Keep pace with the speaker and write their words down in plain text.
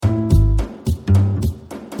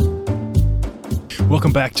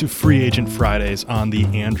Welcome back to Free Agent Fridays on The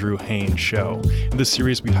Andrew Haynes Show. In this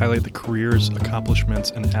series, we highlight the careers,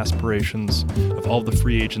 accomplishments, and aspirations of all the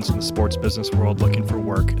free agents in the sports business world looking for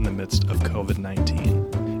work in the midst of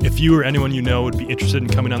COVID-19. If you or anyone you know would be interested in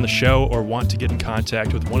coming on the show or want to get in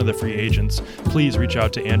contact with one of the free agents, please reach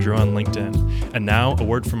out to Andrew on LinkedIn. And now, a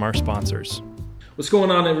word from our sponsors. What's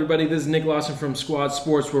going on, everybody? This is Nick Lawson from Squad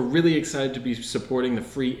Sports. We're really excited to be supporting the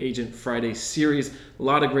Free Agent Friday series. A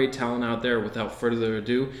lot of great talent out there. Without further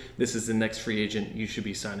ado, this is the next free agent you should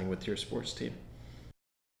be signing with your sports team.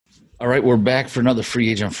 All right, we're back for another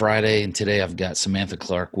Free Agent Friday, and today I've got Samantha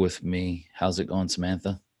Clark with me. How's it going,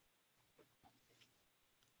 Samantha?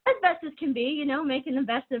 As best as can be, making the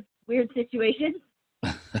best of weird situations.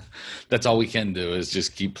 That's all we can do is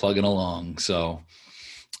just keep plugging along. So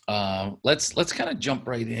let's kind of jump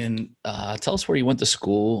right in. Tell us where you went to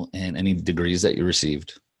school and any degrees that you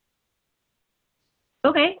received.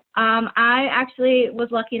 Okay. I actually was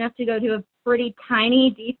lucky enough to go to a pretty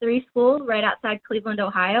tiny D3 school right outside Cleveland,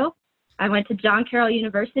 Ohio. I went to John Carroll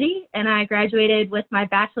University, and I graduated with my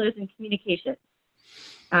bachelor's in communications.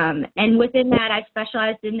 And within that, I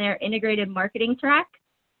specialized in their integrated marketing track.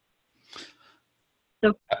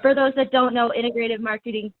 So for those that don't know, integrated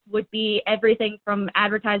marketing would be everything from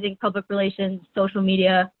advertising, public relations, social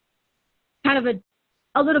media, kind of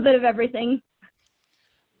a little bit of everything.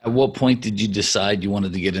 At what point did you decide you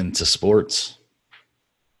wanted to get into sports?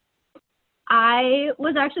 I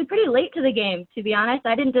was actually pretty late to the game, to be honest.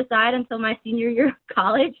 I didn't decide until my senior year of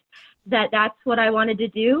college that that's what I wanted to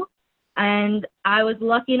do. And I was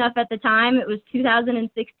lucky enough at the time, it was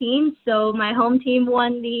 2016, so my home team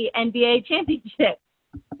won the NBA championship.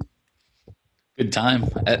 Good time,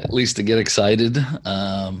 at least to get excited.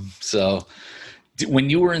 So when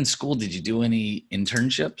you were in school, did you do any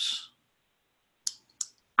internships?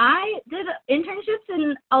 I did internships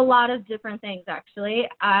in a lot of different things, actually.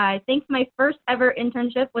 I think my first ever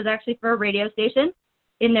internship was actually for a radio station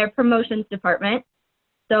in their promotions department.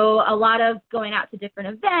 So a lot of going out to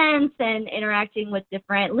different events and interacting with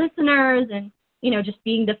different listeners and, just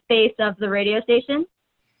being the face of the radio station.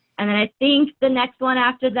 And then I think the next one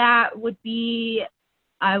after that would be,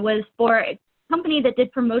 I was for a company that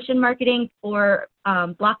did promotion marketing for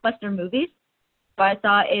blockbuster movies. So I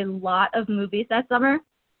saw a lot of movies that summer.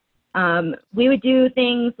 We would do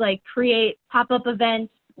things like create pop-up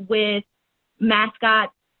events with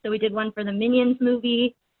mascots. So we did one for the Minions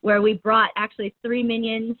movie where we brought actually 3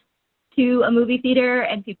 Minions to a movie theater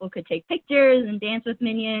and people could take pictures and dance with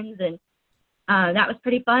Minions. And that was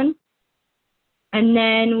pretty fun. And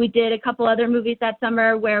then we did a couple other movies that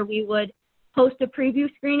summer where we would host a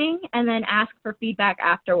preview screening and then ask for feedback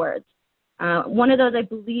afterwards. One of those, I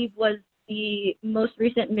believe, was the most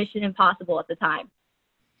recent Mission Impossible at the time.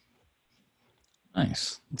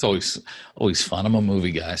 Nice. It's always fun. I'm a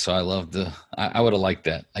movie guy, so I would have liked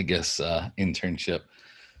that, I guess, internship.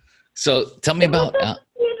 So tell me about.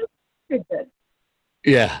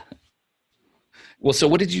 Yeah. Well, so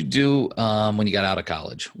what did you do when you got out of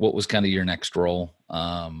college? What was kind of your next role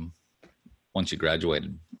once you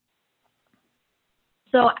graduated?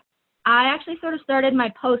 So I actually sort of started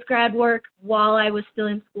my post-grad work while I was still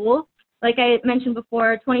in school. Like I mentioned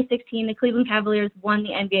before, 2016, the Cleveland Cavaliers won the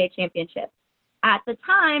NBA championship. At the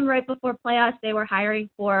time, right before playoffs, they were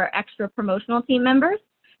hiring for extra promotional team members.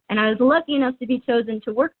 And I was lucky enough to be chosen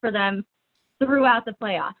to work for them throughout the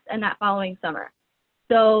playoffs and that following summer.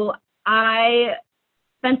 So I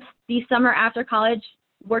spent the summer after college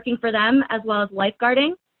working for them as well as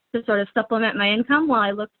lifeguarding to sort of supplement my income while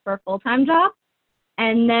I looked for a full-time job.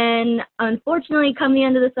 And then, unfortunately, come the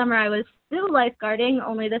end of the summer, I was still lifeguarding,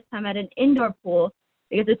 only this time at an indoor pool,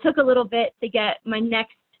 because it took a little bit to get my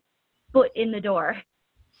next foot in the door.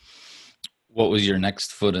 What was your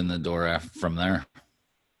next foot in the door from there?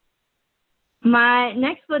 My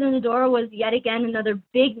next foot in the door was yet again another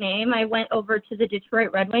big name. I went over to the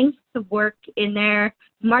Detroit Red Wings to work in their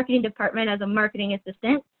marketing department as a marketing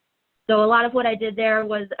assistant. So a lot of what I did there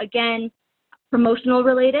was, again, promotional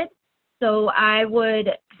related. So I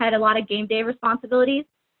had a lot of game day responsibilities,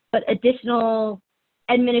 but additional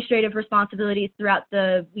administrative responsibilities throughout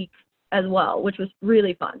the week as well, which was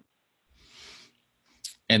really fun.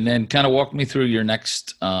 And then kind of walk me through your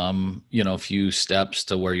next, few steps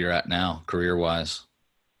to where you're at now, career-wise.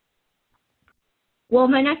 Well,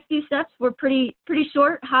 my next few steps were pretty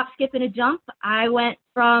short, hop, skip, and a jump. I went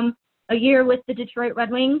from a year with the Detroit Red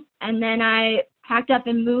Wings, and then I packed up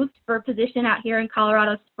and moved for a position out here in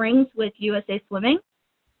Colorado Springs with USA Swimming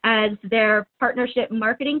as their partnership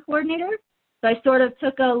marketing coordinator. So I sort of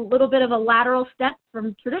took a little bit of a lateral step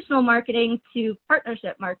from traditional marketing to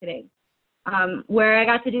partnership marketing. where I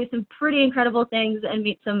got to do some pretty incredible things and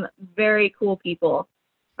meet some very cool people,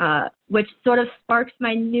 which sort of sparks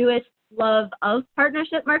my newest love of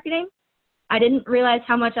partnership marketing. I didn't realize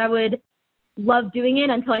how much I would love doing it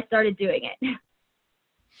until I started doing it.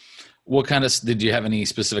 What kind of, did you have any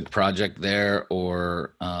specific project there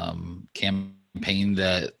or campaign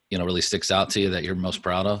that, really sticks out to you that you're most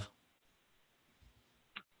proud of?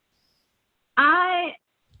 I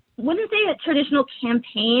wouldn't say a traditional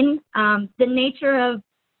campaign. The nature of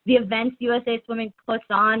the events USA Swimming puts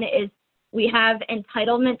on is we have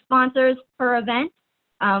entitlement sponsors per event,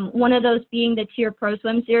 one of those being the Tier Pro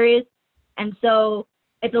Swim Series. And so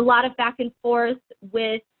it's a lot of back and forth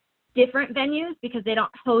with different venues because they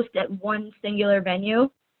don't host at one singular venue.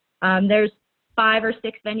 There's 5 or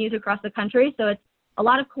 6 venues across the country, so it's a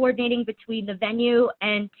lot of coordinating between the venue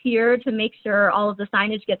and Tier to make sure all of the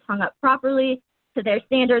signage gets hung up properly to their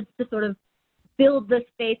standards to sort of build the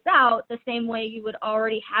space out the same way you would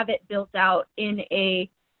already have it built out in a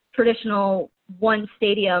traditional one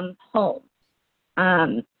stadium home.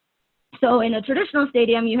 So in a traditional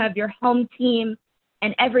stadium, you have your home team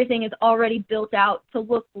and everything is already built out to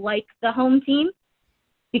look like the home team.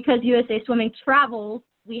 Because USA Swimming travels,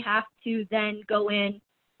 we have to then go in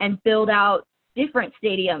and build out different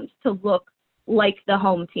stadiums to look like the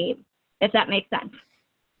home team, if that makes sense.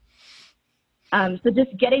 So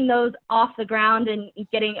just getting those off the ground and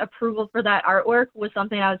getting approval for that artwork was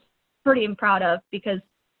something I was pretty proud of because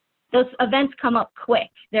those events come up quick.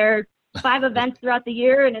 There are 5 events throughout the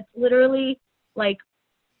year, and it's literally like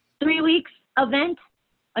 3 weeks event,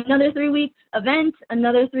 another 3 weeks event,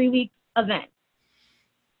 another 3 weeks event.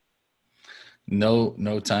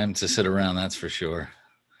 No time to sit around, that's for sure.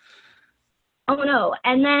 Oh no.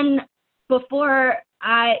 And then before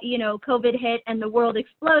COVID hit and the world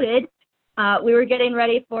exploded, we were getting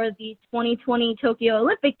ready for the 2020 Tokyo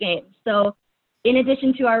Olympic Games. So in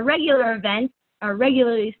addition to our regular events, our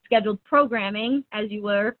regularly scheduled programming, as you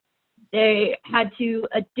were, they had to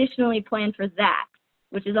additionally plan for that,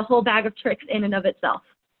 which is a whole bag of tricks in and of itself.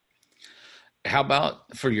 How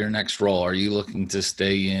about for your next role? Are you looking to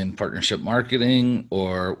stay in partnership marketing,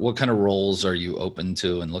 or what kind of roles are you open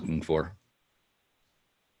to and looking for?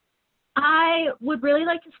 I would really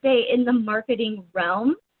like to stay in the marketing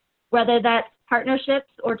realm, whether that's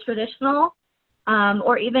partnerships or traditional,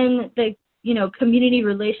 or even the community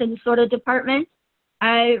relations sort of department.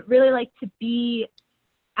 I really like to be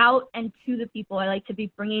out and to the people. I like to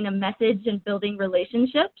be bringing a message and building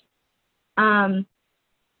relationships,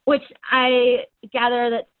 which I gather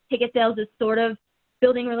that ticket sales is sort of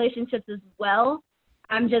building relationships as well.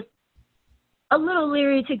 I'm just a little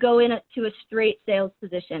leery to go into a straight sales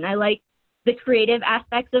position. I like the creative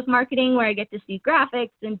aspects of marketing where I get to see graphics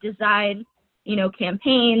and design,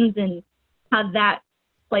 campaigns and how that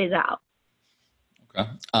plays out. Okay.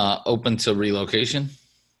 Open to relocation?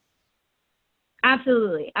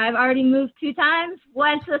 Absolutely. I've already moved 2 times.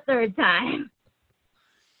 What's the 3rd time?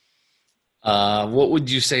 What would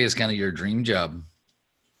you say is kind of your dream job?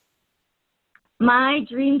 My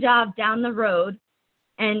dream job down the road,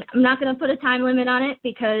 and I'm not going to put a time limit on it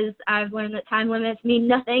because I've learned that time limits mean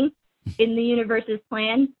nothing in the universe's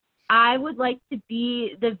plan. I would like to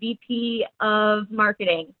be the VP of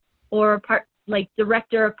marketing or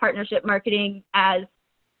director of partnership marketing as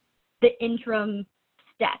the interim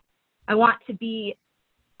step. I want to be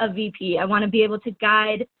a VP. I want to be able to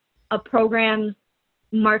guide a program's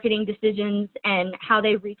marketing decisions and how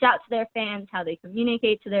they reach out to their fans, how they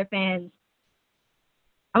communicate to their fans.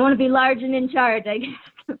 I want to be large and in charge, I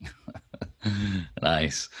guess.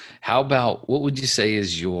 Nice. How about, what would you say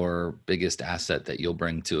is your biggest asset that you'll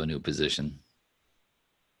bring to a new position?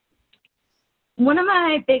 One of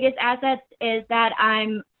my biggest assets is that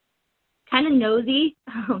I'm kind of nosy.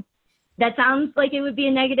 That sounds like it would be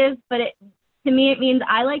a negative, but to me, it means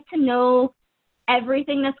I like to know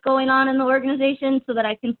everything that's going on in the organization so that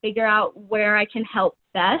I can figure out where I can help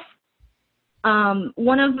best.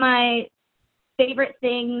 One of my favorite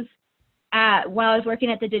things while I was working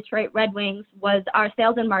at the Detroit Red Wings was our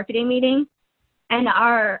sales and marketing meeting and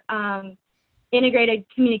our integrated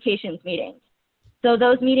communications meetings. So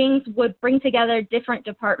those meetings would bring together different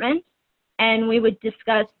departments and we would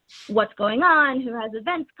discuss what's going on, who has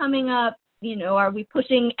events coming up, are we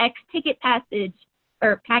pushing X ticket package,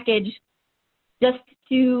 just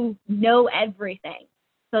to know everything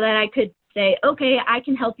so that I could say, okay, I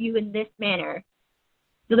can help you in this manner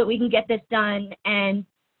so that we can get this done and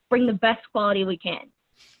bring the best quality we can.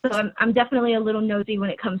 So I'm definitely a little nosy when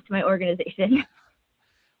it comes to my organization.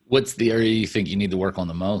 What's the area you think you need to work on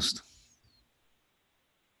the most?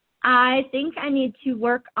 I think I need to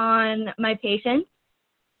work on my patience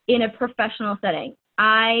in a professional setting.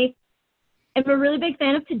 I am a really big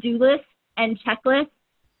fan of to-do lists and checklists.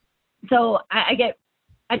 So I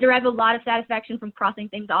derive a lot of satisfaction from crossing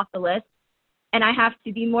things off the list. And I have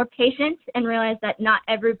to be more patient and realize that not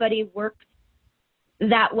everybody works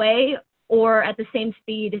that way or at the same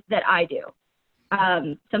speed that I do.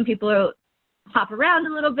 Some people hop around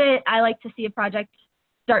a little bit. I like to see a project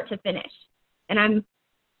start to finish. And I'm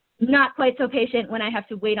not quite so patient when I have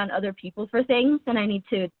to wait on other people for things, and I need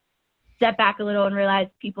to step back a little and realize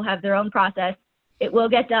people have their own process. It will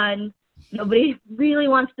get done. Nobody really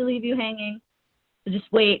wants to leave you hanging. So just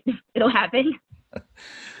wait. It'll happen.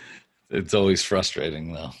 It's always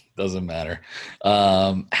frustrating though. Doesn't matter.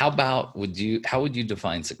 How would you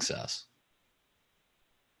define success?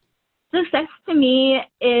 Success to me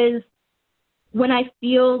is when I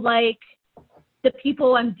feel like the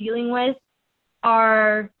people I'm dealing with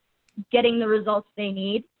are getting the results they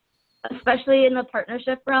need, especially in the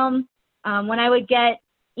partnership realm. When I would get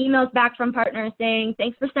emails back from partners saying,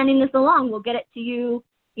 thanks for sending this along. We'll get it to you,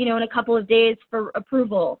 in a couple of days for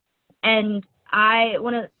approval. And I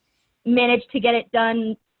want to manage to get it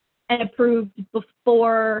done and approved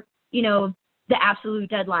before, the absolute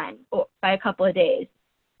deadline or by a couple of days.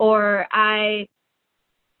 Or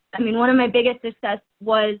one of my biggest success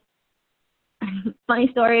was, funny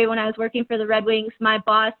story, when I was working for the Red Wings, my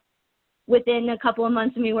boss, within a couple of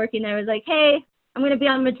months of me working there, was like, hey, I'm going to be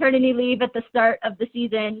on maternity leave at the start of the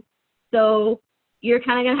season. So you're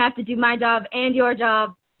kind of going to have to do my job and your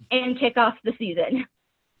job and kick off the season.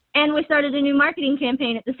 And we started a new marketing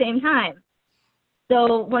campaign at the same time.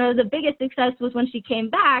 So one of the biggest success was when she came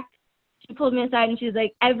back, she pulled me aside and she was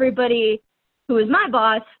like, everybody who was my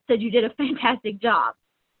boss said you did a fantastic job.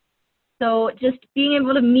 So just being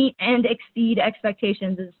able to meet and exceed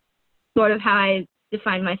expectations is sort of how I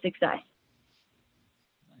define my success.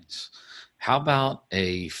 Nice. How about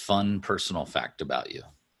a fun personal fact about you?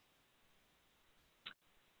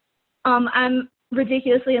 I'm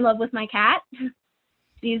ridiculously in love with my cat.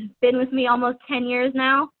 She's been with me almost 10 years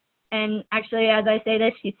now. And actually, as I say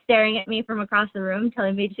this, she's staring at me from across the room,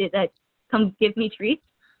 telling me that come give me treats.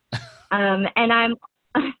 And I'm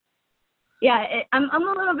a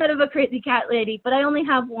little bit of a crazy cat lady, but I only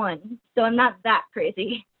have one, so I'm not that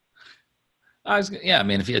crazy.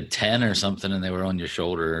 If you had 10 or something and they were on your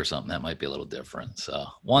shoulder or something, that might be a little different. So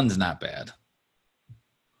one's not bad.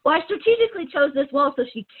 Well, I strategically chose this wall so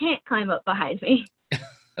she can't climb up behind me.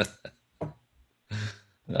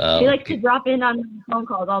 She likes to drop in on phone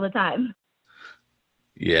calls all the time.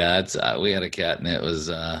 Yeah, it's we had a cat and it was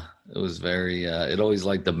very it always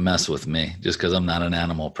liked to mess with me just because I'm not an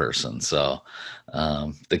animal person. So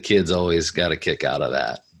the kids always got a kick out of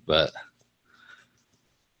that. But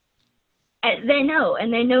they know,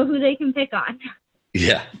 and they know who they can pick on.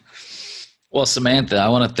 Yeah. Well, Samantha, I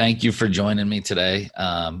want to thank you for joining me today.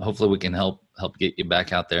 Hopefully we can help get you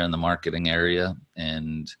back out there in the marketing area,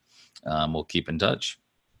 and we'll keep in touch.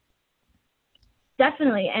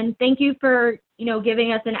 Definitely. And thank you for,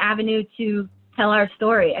 giving us an avenue to tell our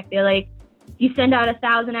story. I feel like you send out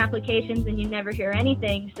 1,000 applications and you never hear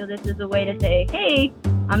anything. So this is a way to say, hey,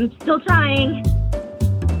 I'm still trying.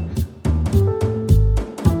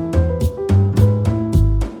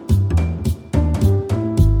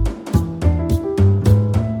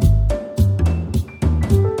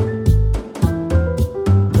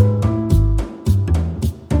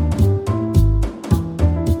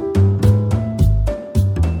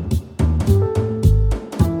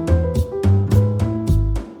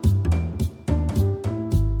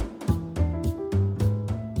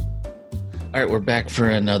 All right, we're back for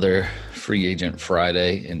another Free Agent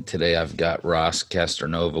Friday, and today I've got Ross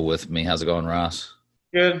Castronova with me. How's it going, Ross?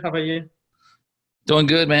 Good. How about you? Doing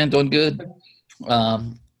good, man. Doing good. Why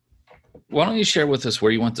don't you share with us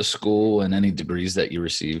where you went to school and any degrees that you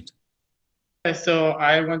received? Okay, so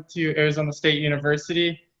I went to Arizona State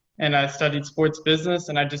University, and I studied sports business,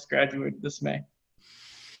 and I just graduated this May.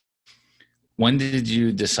 When did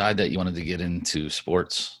you decide that you wanted to get into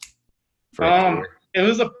sports? For a career? It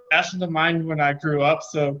was a passion of mine when I grew up.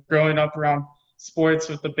 So growing up around sports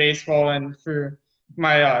with the baseball, and for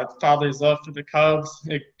my father's love for the Cubs,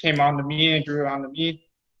 it came on to me and grew on to me.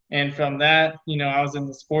 And from that, I was in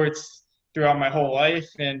the sports throughout my whole life,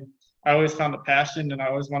 and I always found a passion, and I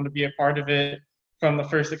always wanted to be a part of it from the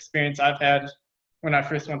first experience I've had when I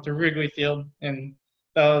first went to Wrigley Field. And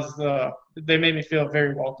that was they made me feel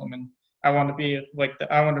very welcome, and I want to be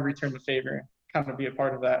I want to return the favor and kind of be a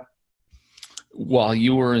part of that. While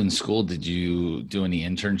you were in school, did you do any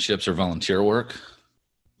internships or volunteer work?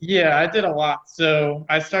 Yeah, I did a lot. So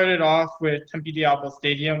I started off with Tempe Diablo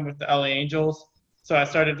Stadium with the LA Angels. So I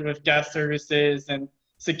started with guest services and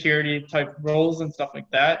security type roles and stuff like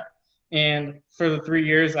that. And for the 3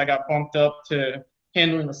 years, I got bumped up to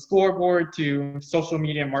handling the scoreboard to social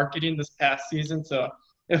media marketing this past season. So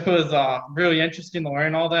it was really interesting to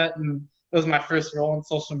learn all that. And it was my first role in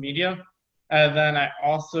social media. And then I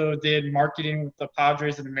also did marketing with the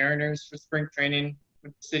Padres and the Mariners for spring training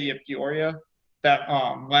with the city of Peoria that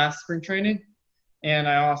last spring training. And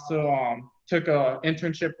I also took an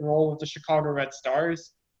internship role with the Chicago Red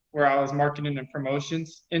Stars where I was marketing and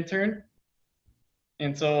promotions intern.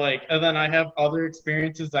 And so and then I have other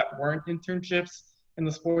experiences that weren't internships in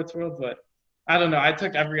the sports world, but I don't know. I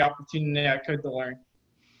took every opportunity I could to learn.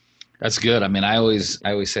 That's good. I mean, I always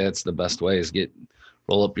say it's the best way is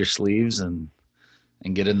roll up your sleeves and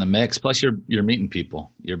get in the mix. Plus you're meeting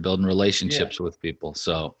people, you're building relationships with people.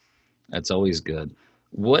 So that's always good.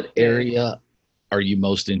 What area are you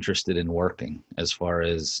most interested in working as far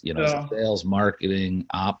as, sales, marketing,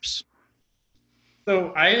 ops?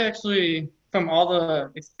 So I actually, from all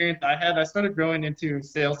the experience I had, I started growing into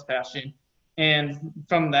sales passion. And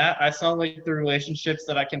from that, I saw the relationships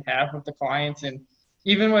that I can have with the clients. And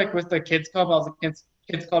even with the kids club, I was a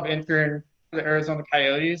kids club intern for the Arizona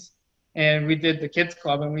Coyotes. And we did the kids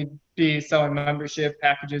club, and we'd be selling membership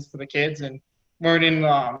packages for the kids and learning,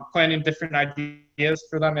 planning different ideas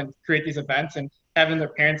for them and create these events and having their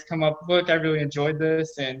parents come up, look, I really enjoyed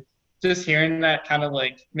this. And just hearing that kind of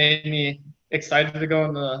made me excited to go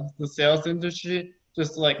in the sales industry,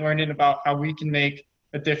 just learning about how we can make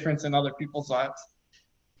a difference in other people's lives.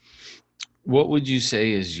 What would you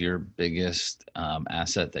say is your biggest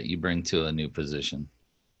asset that you bring to a new position?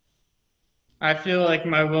 I feel like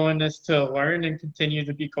my willingness to learn and continue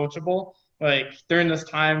to be coachable. During this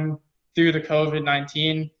time through the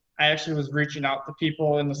COVID-19, I actually was reaching out to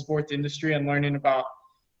people in the sports industry and learning about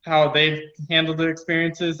how they've handled their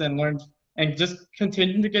experiences and learned and just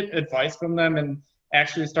continued to get advice from them, and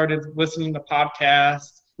actually started listening to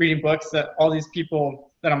podcasts, reading books that all these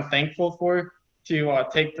people that I'm thankful for to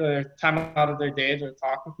take the time out of their day to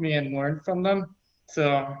talk with me and learn from them.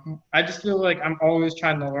 So I just feel like I'm always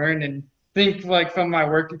trying to learn and think from my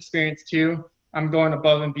work experience too. I'm going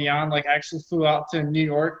above and beyond. I actually flew out to New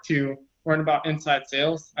York to learn about inside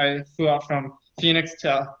sales. I flew out from Phoenix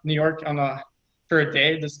to New York for a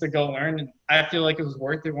day just to go learn. And I feel like it was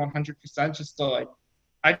worth it 100% just to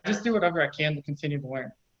I just do whatever I can to continue to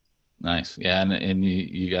learn. Nice. Yeah. And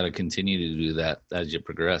you got to continue to do that as you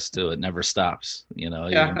progress too. It never stops,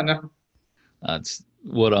 Yeah, I know. That's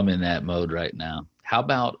what I'm in that mode right now. How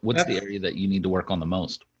about what's the area that you need to work on the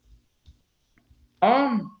most?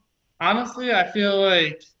 Honestly, I feel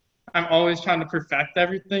like I'm always trying to perfect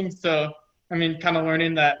everything. So, kind of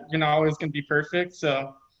learning that you're not always going to be perfect. So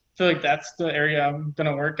I feel like that's the area I'm going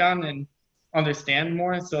to work on and understand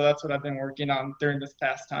more. So that's what I've been working on during this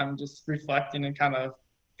past time, just reflecting and kind of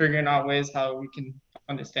figuring out ways how we can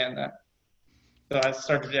understand that. So I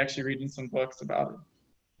started actually reading some books about it.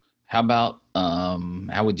 How about,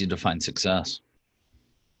 how would you define success?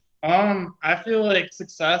 I feel like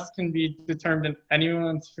success can be determined in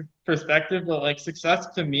anyone's perspective, but success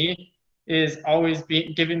to me is always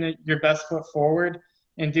giving it your best foot forward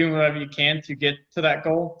and doing whatever you can to get to that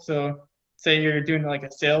goal. So say you're doing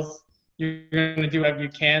a sales, you're going to do whatever you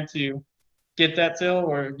can to get that sale,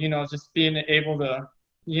 or, just being able to,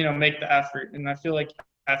 make the effort. And I feel like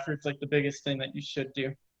effort's the biggest thing that you should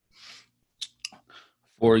do.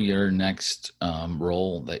 For your next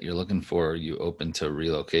role that you're looking for, are you open to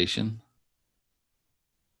relocation?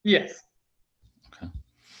 Yes. Okay.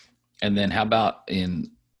 And then how about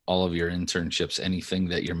in all of your internships, anything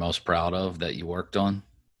that you're most proud of that you worked on?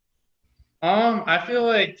 I feel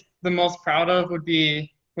like the most proud of would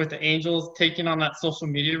be with the Angels taking on that social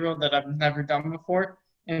media role that I've never done before,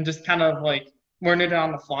 and just kind of learning it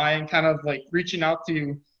on the fly and kind of reaching out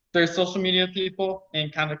to their social media people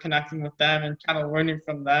and kind of connecting with them and kind of learning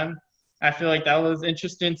from them. I feel like that was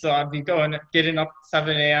interesting. So I'd be getting up at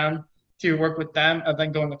 7 a.m. to work with them and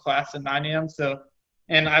then going to class at 9 a.m.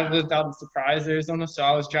 And I lived out in Surprise, Arizona, so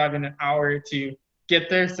I was driving an hour to get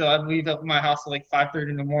there. So I'd leave at my house at 5:30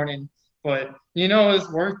 in the morning. But, it was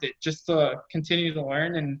worth it just to continue to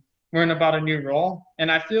learn and learn about a new role.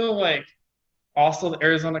 And I feel like also the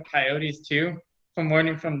Arizona Coyotes too, from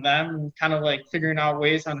learning from them and kind of figuring out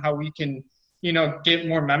ways on how we can, get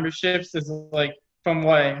more memberships is from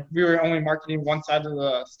what we were only marketing one side of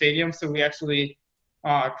the stadium. So we actually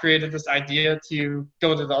created this idea to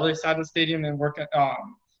go to the other side of the stadium and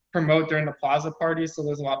promote during the plaza party. So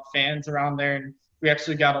there's a lot of fans around there, and we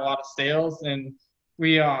actually got a lot of sales. And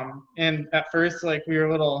we and at first we were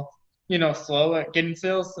a little slow at getting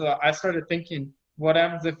sales. So I started thinking, what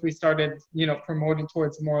happens if we started promoting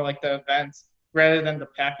towards more the events rather than the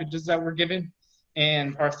packages that we're given,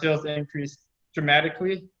 and our sales increased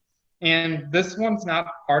dramatically. And this one's not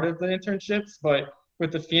part of the internships, but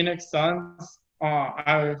with the Phoenix Suns,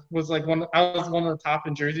 I was one of the top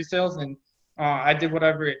in jersey sales, and I did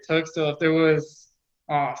whatever it took. So if there was,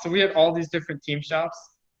 so we had all these different team shops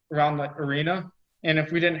around the arena, and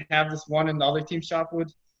if we didn't have this one and the other team shop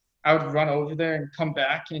I would run over there and come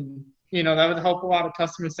back, and that would help a lot of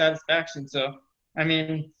customer satisfaction. So I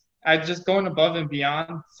mean, I just going above and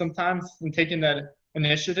beyond sometimes and taking that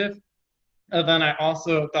initiative. And then I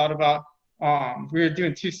also thought about, we were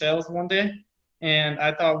doing 2 sales one day, and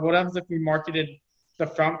I thought, what happens if we marketed the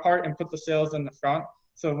front part and put the sales in the front?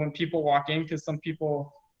 So when people walk in, because some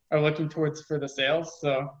people are looking towards for the sales,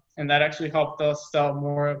 and that actually helped us sell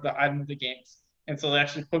more of the item of the games. And so they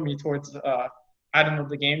actually put me towards item of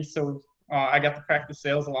the game. So I got to practice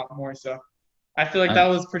sales a lot more. So I feel like that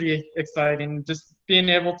was pretty exciting, just being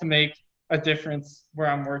able to make a difference where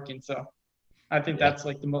I'm working. So I think that's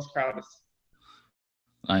like the most proudest.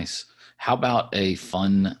 Nice. How about a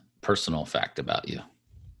fun personal fact about you?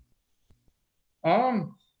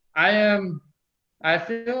 I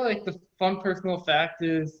feel like the fun personal fact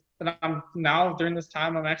is that I'm now during this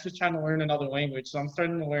time, I'm actually trying to learn another language. So I'm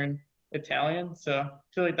starting to learn Italian. So I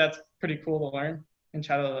feel like that's pretty cool to learn and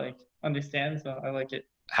try to understand. So I like it.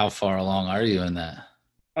 How far along are you in that?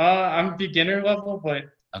 I'm beginner level, but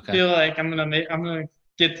okay. I feel like I'm gonna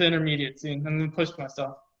get to intermediate soon. I'm gonna push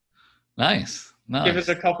myself. Nice. Give it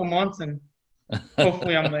a couple months and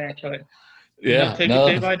hopefully I'm there. But yeah, take it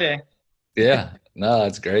day by day. Yeah, no,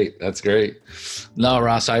 that's great. That's great. No,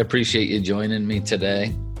 Ross, I appreciate you joining me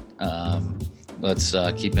today. Let's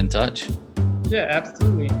keep in touch. Yeah,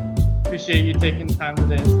 absolutely. Appreciate you taking the time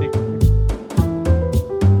today to speak with me.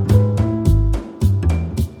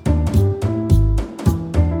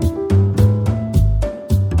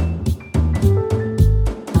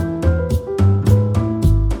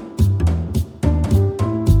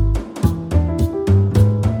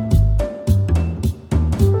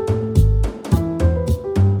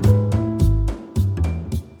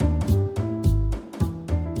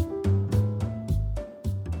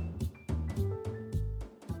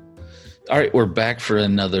 All right, we're back for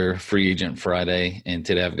another Free Agent Friday, and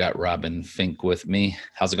today I've got Robin Fink with me.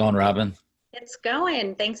 How's it going, Robin? It's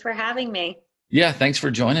going. Thanks for having me. Yeah, thanks for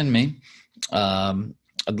joining me.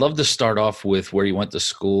 I'd love to start off with where you went to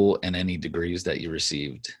school and any degrees that you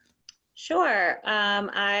received. Sure.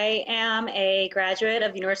 I am a graduate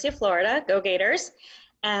of University of Florida, go Gators,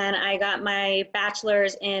 and I got my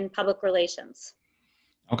bachelor's in public relations.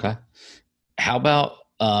 Okay. How about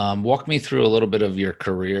walk me through a little bit of your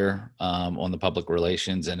career on the public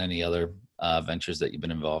relations and any other ventures that you've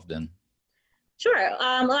been involved in? Sure.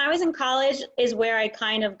 When I was in college is where I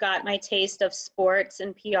kind of got my taste of sports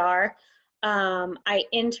and PR. I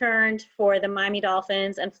interned for the Miami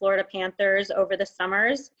Dolphins and Florida Panthers over the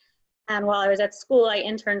summers. And while I was at school, I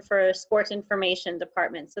interned for a sports information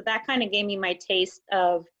department. So that kind of gave me my taste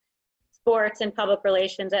of sports and public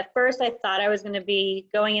relations. At first, I thought I was going to be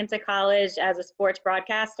going into college as a sports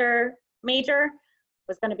broadcaster major.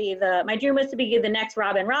 My dream was to be the next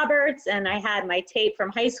Robin Roberts, and I had my tape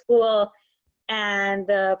from high school. And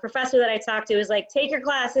the professor that I talked to was like, take your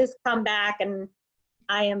classes, come back. And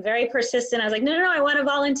I am very persistent. I was like, no, I want to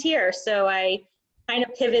volunteer. So I kind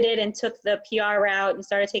of pivoted and took the PR route and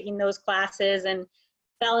started taking those classes and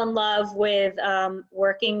fell in love with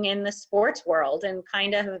working in the sports world and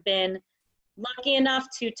kind of have been lucky enough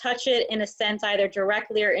to touch it in a sense, either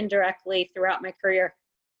directly or indirectly throughout my career.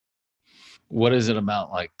 What is it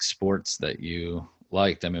about sports that you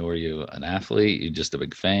liked? I mean, were you an athlete? You just a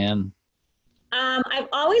big fan? I've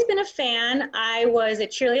always been a fan. I was a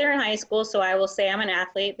cheerleader in high school, so I will say I'm an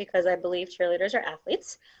athlete because I believe cheerleaders are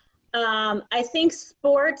athletes. I think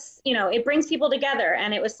sports, it brings people together,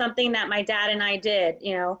 and it was something that my dad and I did.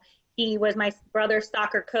 He was my brother's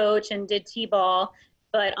soccer coach and did t-ball,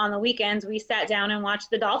 but on the weekends we sat down and watched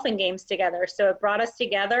the Dolphin games together. So it brought us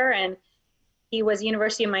together, and he was a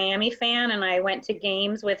University of Miami fan, and I went to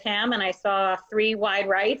games with him, and I saw 3 wide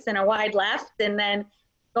rights and a wide left. And then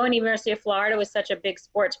going to University of Florida was such a big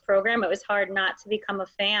sports program, it was hard not to become a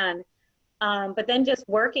fan. But then just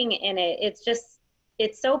working in it,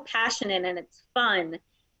 it's so passionate and it's fun,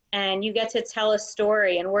 and you get to tell a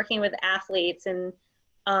story and working with athletes, and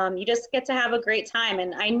you just get to have a great time.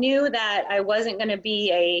 And I knew that I wasn't going to be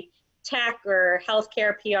a tech or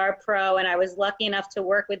healthcare PR pro, and I was lucky enough to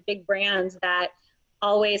work with big brands that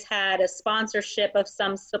always had a sponsorship of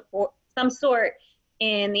some sort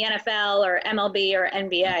in the NFL or MLB or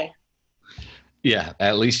NBA. Yeah,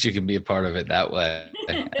 at least you can be a part of it that way.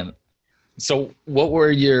 And So what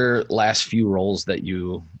were your last few roles that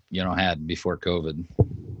you had before COVID?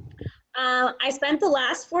 I spent the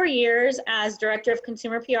last 4 years as director of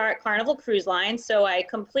consumer PR at Carnival Cruise Line. So I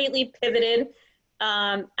completely pivoted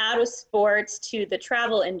out of sports to the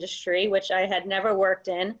travel industry, which I had never worked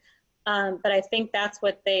in. But I think that's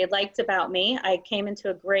what they liked about me. I came into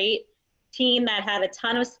a great team that had a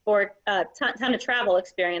ton of travel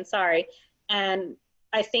experience, and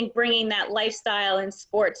I think bringing that lifestyle and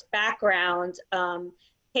sports background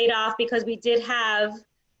paid off, because we did have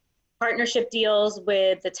partnership deals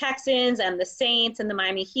with the Texans and the Saints and the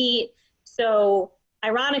Miami Heat. So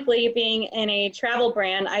ironically, being in a travel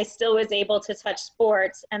brand, I still was able to touch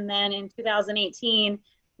sports. And then in 2018,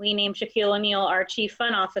 we named Shaquille O'Neal our chief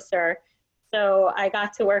fun officer. So I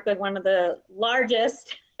got to work with one of the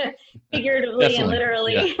largest, figuratively and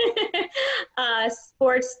literally,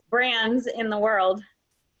 sports brands in the world.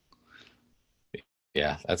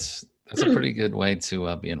 Yeah, that's a pretty good way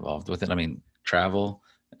to be involved with it. I mean, travel,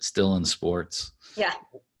 still in sports. Yeah.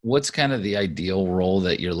 What's kind of the ideal role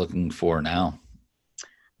that you're looking for now?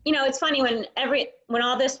 It's funny, when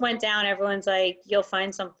all this went down, everyone's like, you'll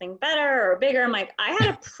find something better or bigger. I'm like, I had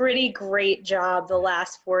a pretty great job the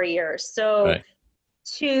last 4 years. So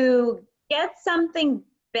to get something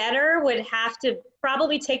better would have to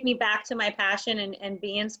probably take me back to my passion and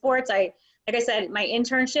be in sports. Like I said, my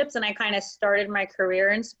internships, and I kind of started my career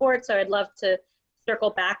in sports. So I'd love to circle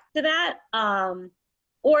back to that.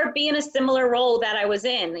 Or be in a similar role that I was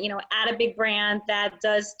in, at a big brand that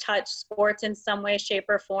does touch sports in some way, shape,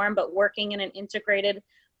 or form, but working in an integrated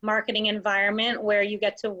marketing environment where you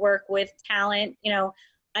get to work with talent.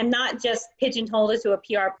 I'm not just pigeonholed to a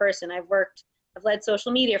PR person. I've led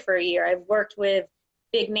social media for a year. I've worked with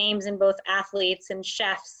big names in both athletes and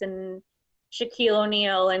chefs and Shaquille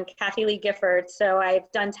O'Neal and Kathy Lee Gifford. So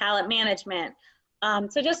I've done talent management.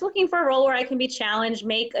 So just looking for a role where I can be challenged,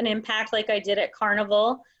 make an impact like I did at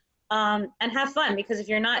Carnival, and have fun. Because if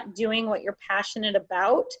you're not doing what you're passionate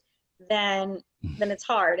about, then it's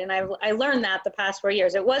hard. And I learned that the past 4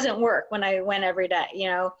 years. It wasn't work when I went every day.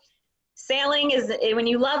 Sailing is, when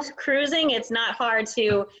you love cruising, it's not hard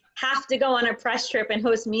to have to go on a press trip and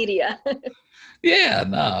host media. Yeah,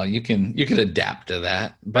 no, you can adapt to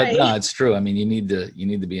that. But Right. No, it's true. I mean, you need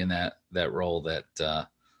to be in that role that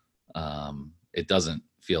it doesn't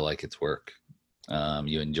feel like it's work.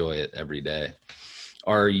 You enjoy it every day.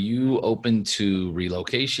 Are you open to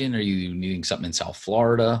relocation? Are you needing something in South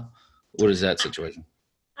Florida? What is that situation?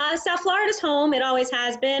 South Florida's home. It always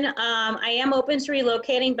has been. I am open to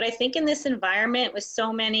relocating, but I think in this environment with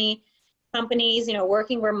so many companies,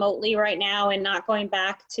 working remotely right now and not going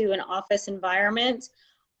back to an office environment,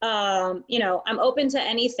 I'm open to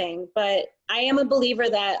anything, but I am a believer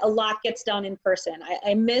that a lot gets done in person.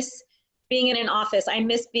 I miss being in an office. I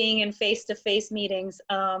miss being in face-to-face meetings.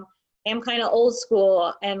 I'm kind of old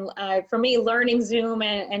school. And for me, learning Zoom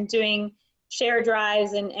and doing share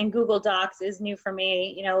drives and Google Docs is new for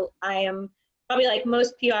me. I am probably like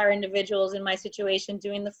most PR individuals in my situation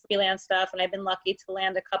doing the freelance stuff. And I've been lucky to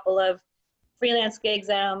land a couple of freelance gigs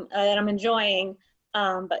that I'm enjoying.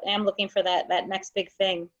 But I'm looking for that next big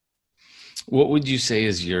thing. What would you say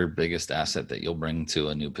is your biggest asset that you'll bring to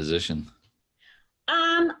a new position?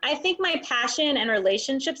 I think my passion and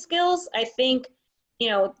relationship skills. I think,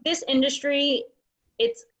 this industry,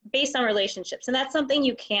 it's based on relationships, and that's something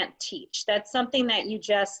you can't teach. That's something that you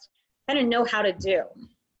just kind of know how to do.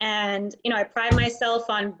 And, I pride myself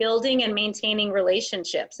on building and maintaining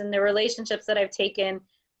relationships, and the relationships that I've taken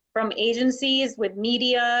from agencies with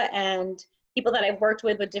media and people that I've worked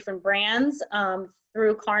with different brands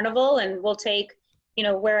through Carnival, and will take,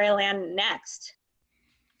 where I land next.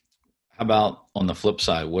 How about on the flip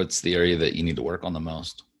side? What's the area that you need to work on the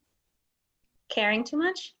most? Caring too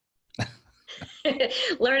much.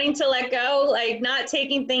 Learning to let go, like not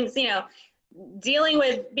taking things, dealing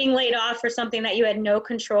with being laid off for something that you had no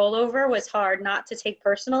control over was hard not to take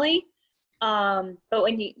personally. But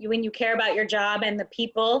when you care about your job and the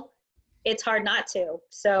people, it's hard not to.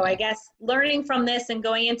 So I guess learning from this and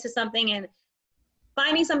going into something and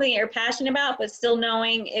finding something that you're passionate about, but still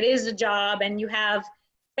knowing it is a job and you have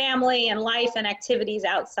family and life and activities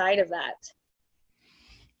outside of that.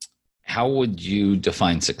 How would you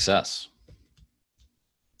define success?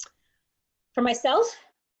 For myself?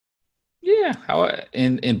 Yeah. How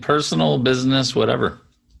in personal, business, whatever.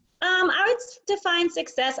 I would define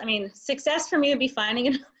success. I mean, success for me would be finding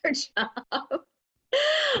another job.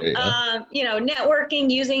 Networking,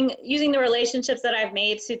 using the relationships that I've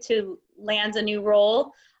made to land a new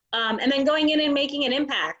role, and then going in and making an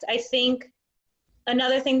impact. I think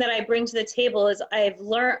another thing that I bring to the table is I've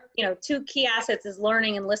learned, two key assets is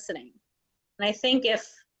learning and listening. And I think if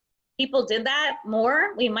people did that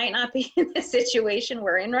more, we might not be in the situation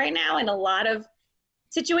we're in right now in a lot of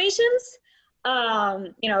situations,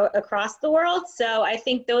 across the world. So I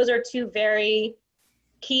think those are two very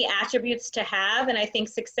key attributes to have. And I think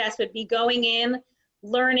success would be going in,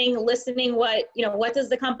 learning, listening, what does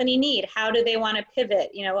the company need? How do they want to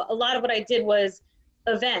pivot? A lot of what I did was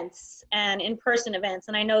events and in-person events.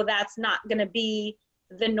 And I know that's not going to be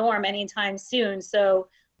the norm anytime soon. So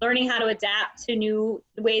learning how to adapt to new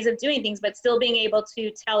ways of doing things, but still being able to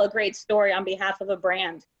tell a great story on behalf of a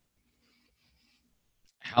brand.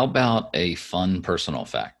 How about a fun personal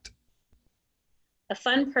fact? A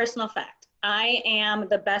fun personal fact. I am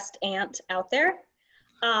the best aunt out there.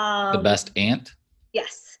 The best aunt?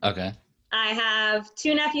 Yes. Okay. I have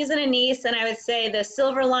 2 nephews and a niece, and I would say the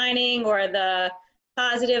silver lining or the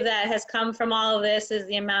positive that has come from all of this is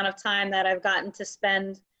the amount of time that I've gotten to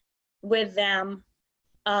spend with them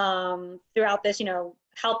throughout this,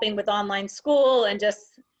 helping with online school and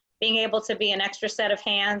just being able to be an extra set of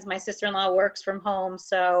hands. My sister-in-law works from home,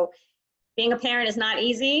 so being a parent is not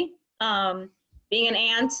easy. Being an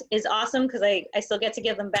aunt is awesome because I still get to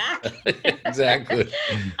give them back. Exactly.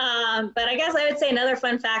 But I guess I would say another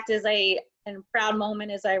fun fact is and proud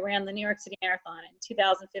moment is I ran the New York City Marathon in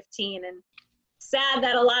 2015, and sad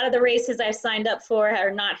that a lot of the races I've signed up for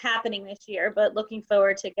are not happening this year, but looking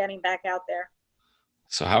forward to getting back out there.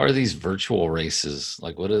 So how are these virtual races?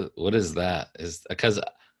 Like, what is that? Is because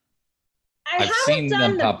I haven't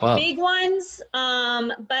done the big ones,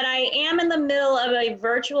 but I am in the middle of a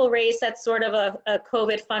virtual race that's sort of a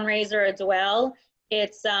COVID fundraiser as well.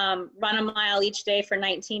 It's run a mile each day for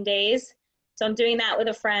 19 days. So I'm doing that with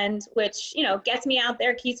a friend, which, gets me out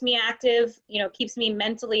there, keeps me active, keeps me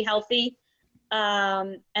mentally healthy.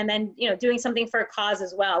 And then, doing something for a cause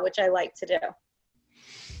as well, which I like to do.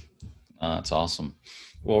 That's awesome.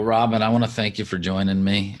 Well, Robin, I want to thank you for joining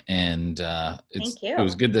me, and thank you. It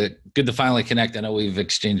was good to finally connect. I know we've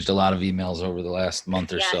exchanged a lot of emails over the last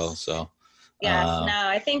month or so. So yes,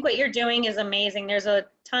 I think what you're doing is amazing. There's a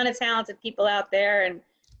ton of talented people out there, and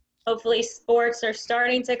hopefully sports are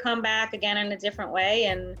starting to come back again in a different way,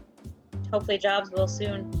 and hopefully jobs will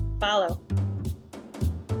soon follow.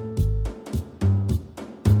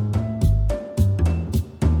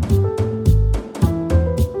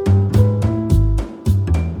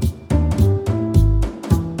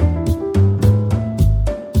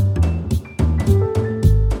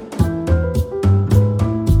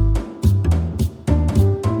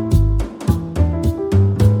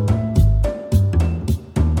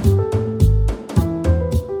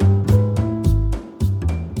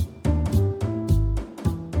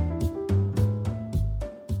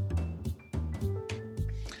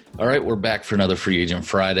 All right, we're back for another Free Agent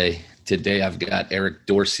Friday. Today I've got Eric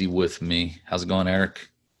Dorsey with me. How's it going, Eric?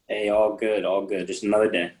 Hey, all good. Just another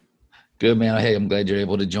day. Good, man. Hey, I'm glad you're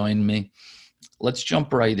able to join me. Let's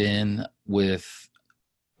jump right in with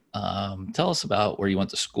tell us about where you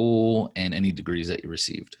went to school and any degrees that you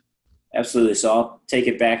received. Absolutely. So I'll take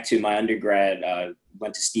it back to my undergrad.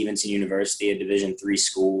 Went to Stevenson University, a Division III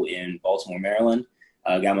school in Baltimore, Maryland.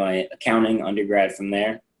 Got my accounting undergrad from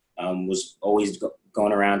there. Was always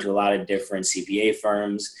going around to a lot of different CPA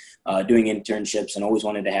firms, doing internships, and always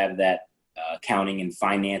wanted to have that accounting and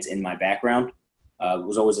finance in my background.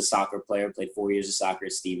 Was always a soccer player, played 4 years of soccer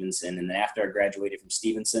at Stevenson. And then after I graduated from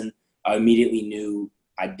Stevenson, I immediately knew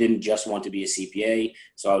I didn't just want to be a CPA.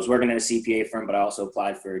 So I was working at a CPA firm, but I also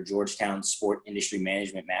applied for Georgetown Sport Industry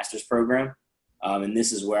Management Master's Program. And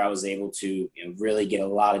this is where I was able to really get a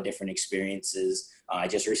lot of different experiences. I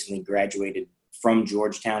just recently graduated from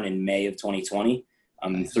Georgetown in May of 2020.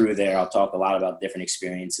 Through there, I'll talk a lot about different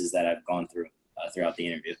experiences that I've gone through throughout the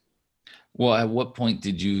interview. Well, at what point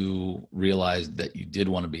did you realize that you did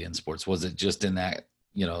want to be in sports? Was it just in that,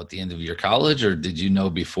 at the end of your college, or did you know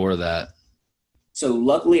before that? So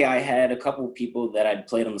luckily I had a couple of people that I'd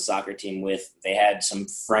played on the soccer team with. They had some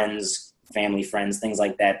friends, family friends, things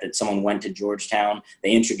like that someone went to Georgetown.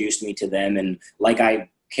 They introduced me to them. And like I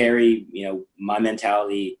carry, my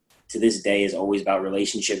mentality to this day is always about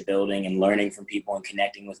relationship building and learning from people and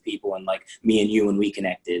connecting with people. And like me and you, when we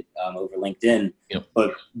connected over LinkedIn. Yep.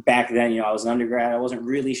 But back then, I was an undergrad. I wasn't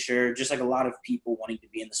really sure, just like a lot of people wanting to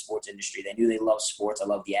be in the sports industry. They knew they loved sports. I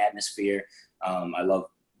love the atmosphere. I love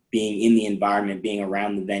being in the environment, being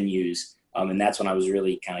around the venues. And that's when I was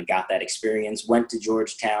really kind of got that experience. Went to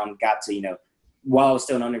Georgetown, got to, while I was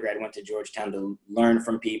still an undergrad, I went to Georgetown to learn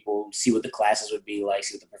from people, see what the classes would be like,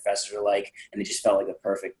 see what the professors were like. And it just felt like a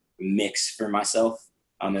perfect mix for myself.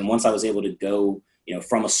 And once I was able to go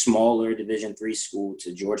from a smaller Division III school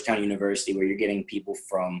to Georgetown University, where you're getting people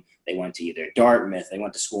from, they went to either Dartmouth, they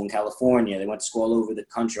went to school in California, they went to school all over the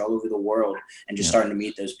country, all over the world, and just starting to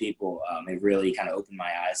meet those people, it really kind of opened my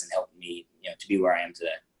eyes and helped me, to be where I am today.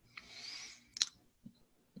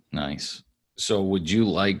 Nice. So would you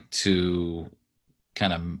like to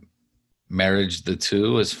kind of marriage the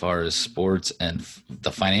two as far as sports and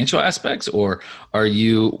the financial aspects, or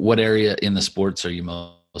what area in the sports are you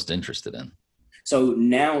most interested in? So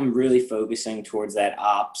now I'm really focusing towards that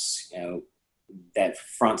ops, that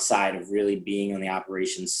front side of really being on the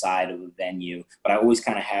operations side of a venue. But I always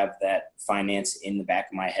kind of have that finance in the back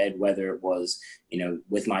of my head, whether it was,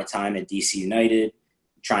 with my time at DC United,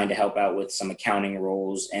 trying to help out with some accounting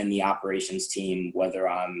roles and the operations team, whether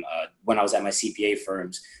I'm, when I was at my CPA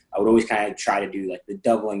firms, I would always kind of try to do like the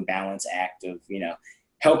doubling balance act of,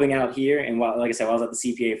 helping out here. And like I said, while I was at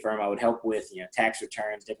the CPA firm, I would help with, tax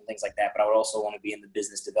returns, different things like that. But I would also want to be in the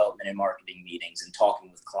business development and marketing meetings and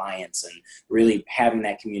talking with clients and really having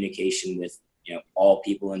that communication with, all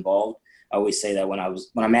people involved. I always say that when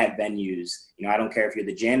I'm at venues, I don't care if you're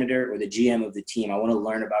the janitor or the GM of the team, I want to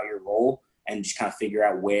learn about your role and just kind of figure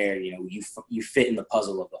out where, you fit in the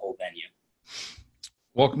puzzle of the whole venue.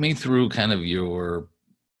 Walk me through kind of your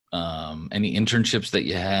any internships that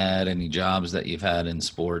you had, any jobs that you've had in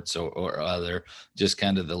sports or other, just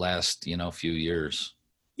kind of the last, few years.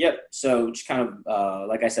 Yep. So just kind of,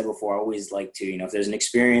 like I said before, I always like to, if there's an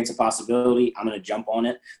experience, a possibility, I'm going to jump on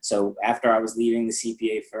it. So after I was leaving the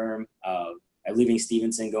CPA firm, leaving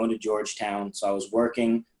Stevenson, going to Georgetown. So I was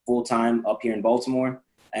working full time up here in Baltimore,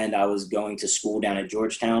 and I was going to school down at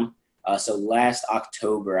Georgetown. So last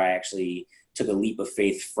October, I actually took a leap of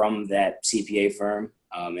faith from that CPA firm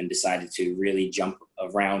and decided to really jump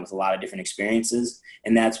around with a lot of different experiences.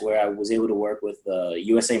 And that's where I was able to work with the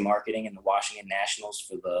USA Marketing and the Washington Nationals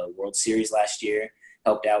for the World Series last year,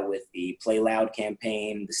 helped out with the Play Loud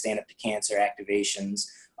campaign, the Stand Up to Cancer activations.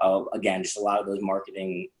 Again, just a lot of those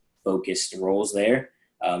marketing focused roles there.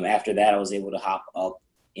 After that, I was able to hop up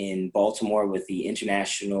in Baltimore with the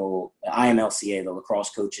international IMLCA, the Lacrosse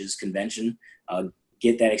Coaches Convention,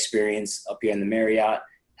 get that experience up here in the Marriott,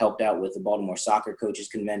 helped out with the Baltimore Soccer Coaches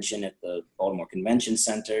Convention at the Baltimore Convention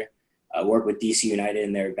Center, worked with DC United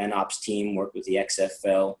and their event ops team, worked with the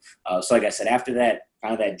XFL. So like I said, after that,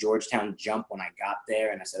 kind of that Georgetown jump when I got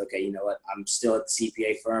there, and I said, okay, you know what, I'm still at the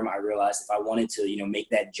CPA firm. I realized if I wanted to, make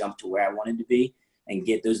that jump to where I wanted to be and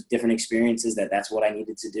get those different experiences, that's what I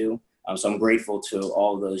needed to do. So I'm grateful to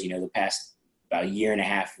all of those, the past about a year and a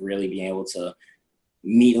half, really being able to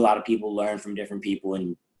meet a lot of people, learn from different people,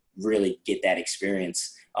 and really get that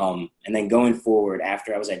experience. And then going forward,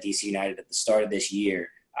 after I was at DC United at the start of this year,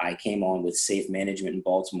 I came on with Safe Management in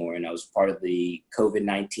Baltimore, and I was part of the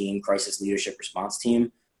COVID-19 crisis leadership response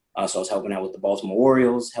team. So I was helping out with the Baltimore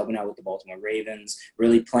Orioles, helping out with the Baltimore Ravens,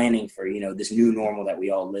 really planning for, this new normal that we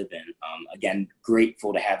all live in. Again,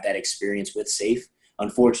 grateful to have that experience with Safe.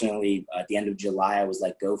 Unfortunately, at the end of July, I was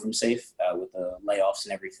let go from Safe with the layoffs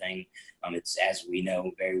and everything. It's, as we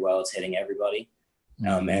know very well, it's hitting everybody.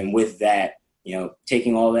 And with that,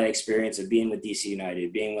 taking all that experience of being with DC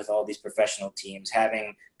United, being with all these professional teams,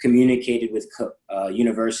 having communicated with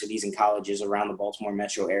universities and colleges around the Baltimore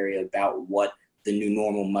metro area about what the new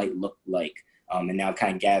normal might look like, and now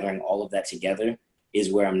kind of gathering all of that together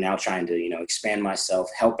is where I'm now trying to, expand myself,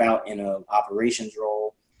 help out in an operations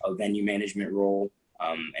role, a venue management role,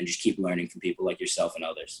 and just keep learning from people like yourself and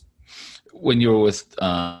others. When you were with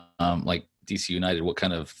like DC United, what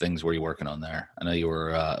kind of things were you working on there? I know you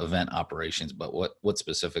were event operations, but what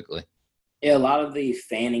specifically? Yeah, a lot of the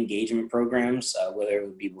fan engagement programs, whether it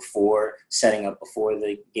would be setting up before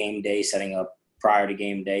the game day, setting up prior to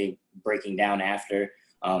game day, breaking down after,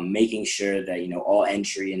 making sure that, all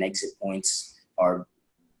entry and exit points are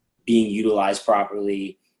being utilized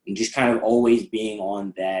properly, and just kind of always being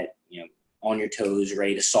on that, on your toes,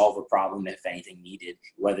 ready to solve a problem if anything needed,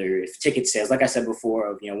 whether if ticket sales, like I said before,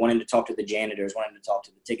 of, wanting to talk to the janitors, wanting to talk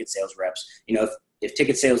to the ticket sales reps, if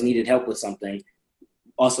ticket sales needed help with something,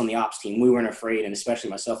 us on the ops team, we weren't afraid, and especially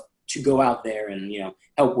myself, to go out there and,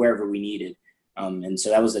 help wherever we needed. And so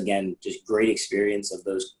that was, again, just great experience of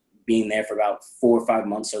those being there for about 4 or 5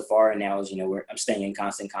 months so far. And now, as I'm staying in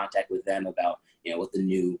constant contact with them about, what the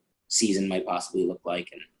new season might possibly look like.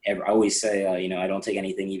 And I always say, I don't take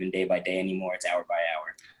anything even day by day anymore. It's hour by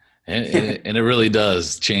hour. And it really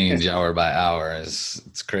does change hour by hour.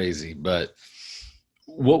 It's crazy. But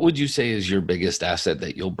what would you say is your biggest asset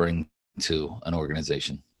that you'll bring to an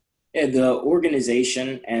organization? Yeah, the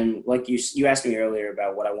organization, and like you asked me earlier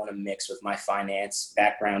about what I want to mix with my finance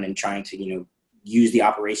background and trying to, use the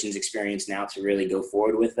operations experience now to really go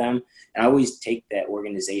forward with them. And I always take that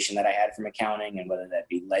organization that I had from accounting, and whether that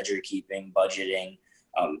be ledger keeping, budgeting,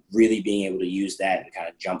 really being able to use that and kind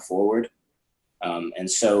of jump forward. And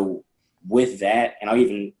so with that, and I'll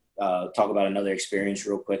even talk about another experience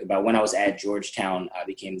real quick about when I was at Georgetown. I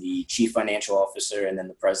became the chief financial officer and then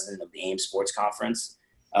the president of the AIM Sports Conference,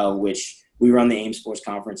 which we run the AIM Sports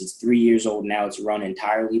Conference. It's 3 years old now. It's run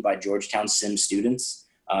entirely by Georgetown Sim students.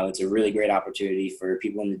 It's a really great opportunity for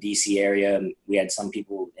people in the DC area. We had some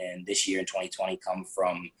people in this year in 2020 come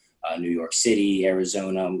from New York City,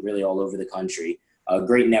 Arizona, really all over the country. A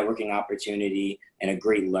great networking opportunity and a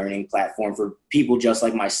great learning platform for people just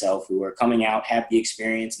like myself who are coming out, have the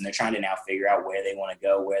experience, and they're trying to now figure out where they want to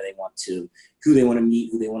go, who they want to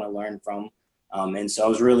meet, who they want to learn from. And so I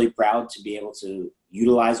was really proud to be able to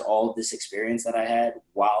utilize all of this experience that I had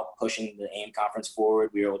while pushing the AIM conference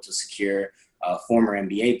forward. We were able to secure former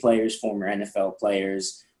NBA players, former NFL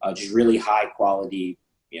players, just really high quality,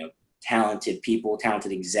 talented people,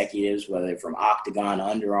 talented executives, whether they're from Octagon,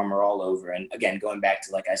 Under Armour, all over. And again, going back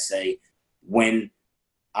to, like I say, when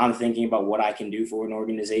I'm thinking about what I can do for an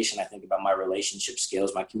organization, I think about my relationship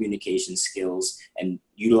skills, my communication skills, and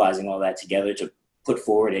utilizing all that together to put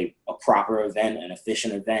forward a proper event, an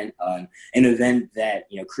efficient event, an event that,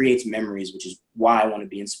 creates memories, which is why I want to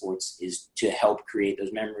be in sports, is to help create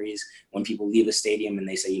those memories. When people leave a stadium and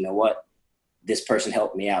they say, you know what, this person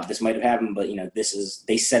helped me out. This might have happened, but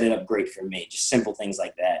they set it up great for me. Just simple things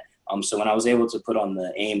like that. So when I was able to put on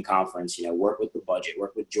the AIM conference, work with the budget,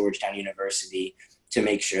 work with Georgetown University to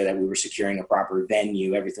make sure that we were securing a proper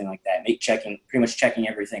venue, everything like that, pretty much checking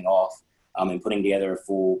everything off, and putting together a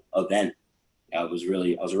full event. It was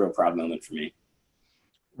a real proud moment for me.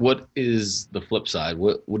 What is the flip side?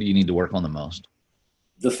 What do you need to work on the most?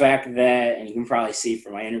 The fact that, and you can probably see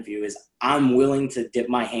from my interview, is I'm willing to dip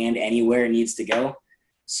my hand anywhere it needs to go.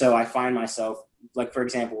 So I find myself, like, for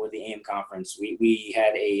example, with the AIM conference, we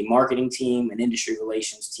had a marketing team, an industry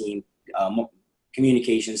relations team,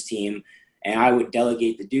 communications team, and I would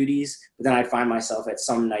delegate the duties. But then I'd find myself at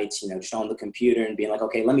some nights, just on the computer and being like,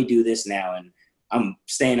 okay, let me do this now. And I'm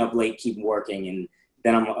staying up late, keep working. And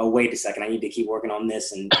then I'm, oh, wait a second, I need to keep working on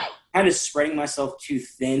this. And kind of spreading myself too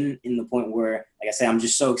thin in the point where, like I said, I'm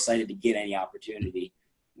just so excited to get any opportunity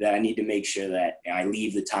that I need to make sure that I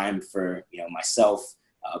leave the time for, myself,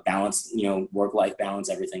 balance, work-life balance,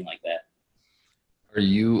 everything like that. Are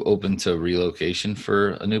you open to relocation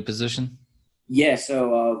for a new position? Yeah,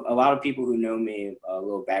 so a lot of people who know me, a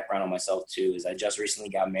little background on myself too, is I just recently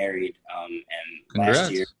got married, and Congrats.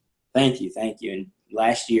 Last year, thank you, and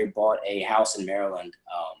last year bought a house in Maryland.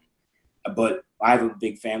 But I have a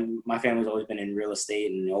big family. My family's always been in real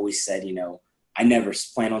estate and always said, I never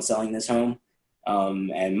plan on selling this home.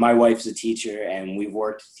 And my wife's a teacher, and we've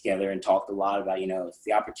worked together and talked a lot about, if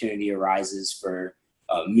the opportunity arises for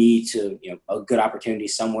me to, a good opportunity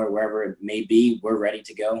somewhere, wherever it may be, we're ready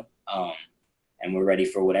to go. And we're ready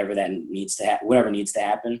for whatever needs to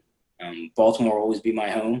happen. Baltimore will always be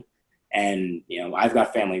my home. And, I've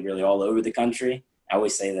got family really all over the country. I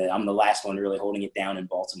always say that I'm the last one really holding it down in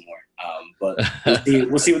Baltimore. But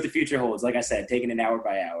we'll see what the future holds. Like I said, taking it hour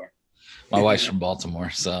by hour. My wife's from Baltimore,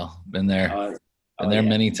 so been there.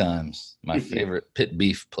 Many times. My favorite pit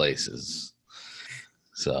beef places.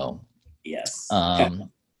 So, yes.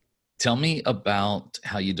 Tell me about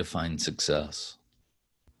how you define success.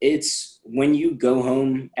 It's when you go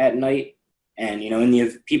home at night, and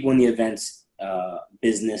people in the events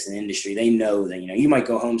business and industry, they know that you might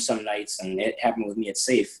go home some nights, and it happened with me at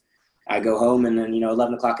SAFE. I go home, and then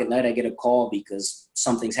 11 o'clock at night, I get a call because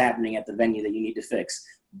something's happening at the venue that you need to fix.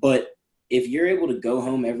 But if you're able to go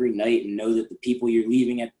home every night and know that the people you're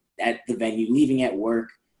leaving at the venue, leaving at work,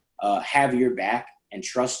 have your back and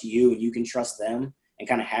trust you, and you can trust them, and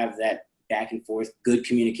kind of have that back and forth, good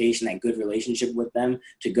communication, that good relationship with them,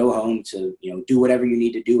 to go home to, do whatever you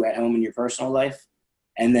need to do at home in your personal life,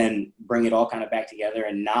 and then bring it all kind of back together,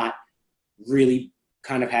 and not really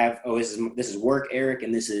kind of have, oh, this is work Eric,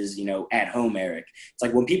 and this is, at home Eric. It's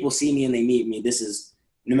like when people see me and they meet me, this is,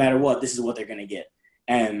 no matter what, this is what they're going to get.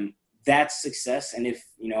 And that's success. And if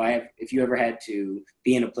you ever had to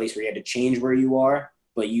be in a place where you had to change where you are,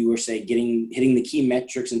 but you were, say, hitting the key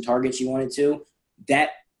metrics and targets you wanted to, that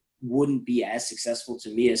wouldn't be as successful to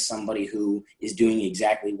me as somebody who is doing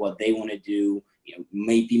exactly what they want to do,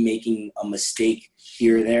 may be making a mistake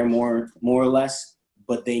here or there, more or less,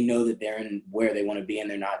 but they know that they're in where they want to be, and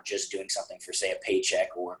they're not just doing something for, say, a paycheck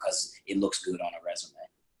or because it looks good on a resume.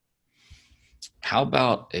 How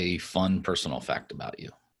about a fun personal fact about you?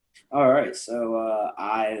 All right. So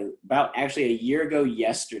I about actually a year ago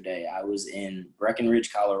yesterday, I was in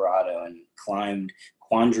Breckenridge, Colorado, and climbed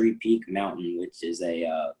Quandary Peak Mountain, which is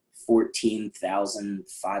a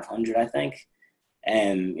 14,500, I think.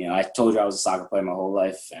 And I told you I was a soccer player my whole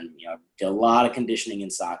life, and I did a lot of conditioning in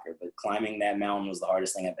soccer. But climbing that mountain was the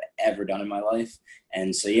hardest thing I've ever done in my life.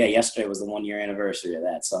 And so yeah, yesterday was the 1 year anniversary of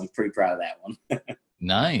that. So I'm pretty proud of that one.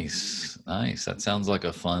 Nice. That sounds like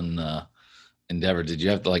a fun endeavor. Did you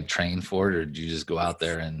have to like train for it, or did you just go out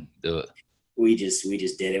there and do it? We just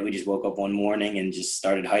did it. We just woke up one morning and just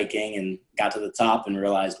started hiking and got to the top and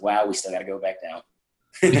realized, wow, we still got to go back down.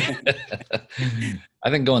 I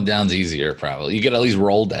think going down's easier, probably. You could at least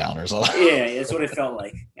roll down or something. Yeah, that's what it felt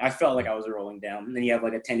like. I felt like I was rolling down. And then you have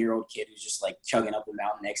like a 10-year-old kid who's just like chugging up the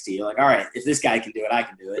mountain next to you. You're like, all right, if this guy can do it, I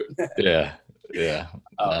can do it. Yeah.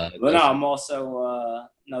 But no, I'm also,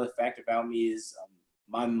 another fact about me is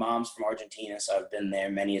my mom's from Argentina, so I've been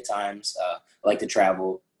there many a times. I like to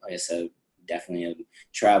travel. Like I said, definitely a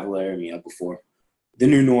traveler, before the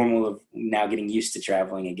new normal of now getting used to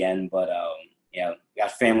traveling again. But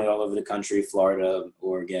got family all over the country, Florida,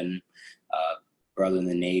 Oregon, brother in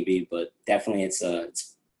the Navy. But definitely it's an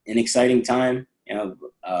exciting time.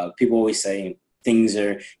 People always say things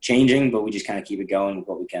are changing, but we just kind of keep it going with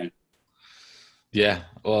what we can. Yeah.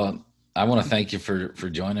 Well, I want to thank you for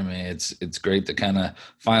joining me. It's great to kind of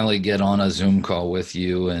finally get on a Zoom call with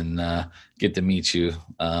you and get to meet you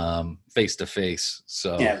face to face.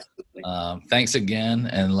 So thanks again,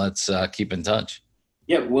 and let's keep in touch.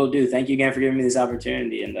 Yeah, will do. Thank you again for giving me this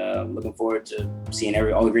opportunity, and looking forward to seeing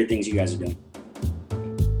all the great things you guys are doing.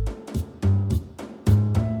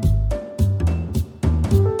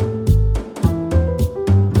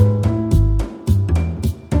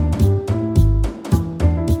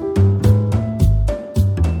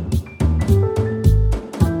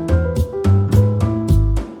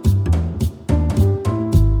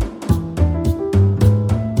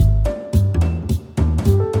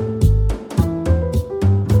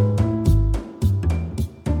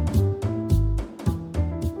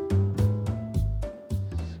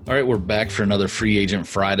 All right, we're back for another Free Agent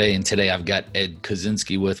Friday, and today I've got Ed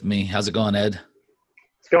Kozinski with me. How's it going, Ed?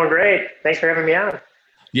 It's going great. Thanks for having me on.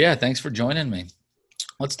 Yeah, thanks for joining me.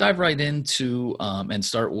 Let's dive right into and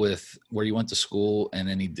start with where you went to school and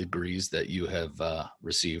any degrees that you have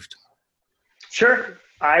received. Sure.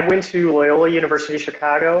 I went to Loyola University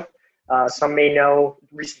Chicago. Some may know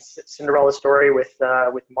recent Cinderella story with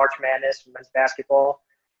March Madness and men's basketball.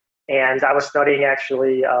 And I was studying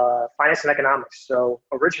actually finance and economics. So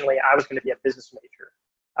originally I was going to be a business major.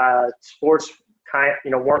 Sports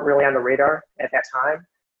weren't really on the radar at that time.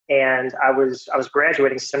 And I was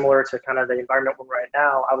graduating similar to kind of the environment we're right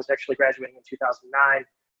now. I was actually graduating in 2009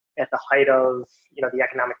 at the height of, the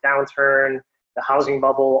economic downturn, the housing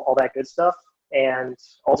bubble, all that good stuff. And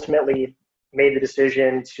ultimately made the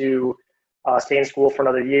decision to stay in school for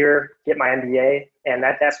another year, get my MBA. And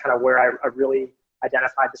that's kind of where I really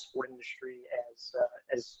identified the sport industry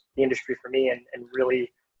as the industry for me, and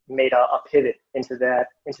really made a pivot into that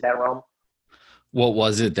realm. What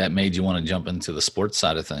was it that made you want to jump into the sports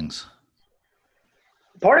side of things?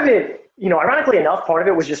 Part of it, ironically enough, part of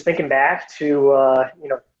it was just thinking back to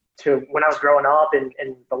when I was growing up and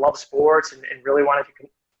the love of sports and really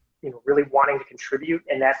wanting to contribute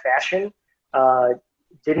in that fashion.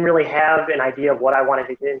 Didn't really have an idea of what I wanted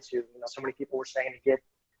to get into. So many people were saying to get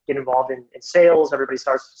involved in sales. Everybody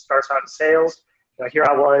starts out in sales. Here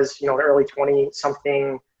I was, an early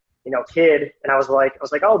 20-something, kid, and I was like,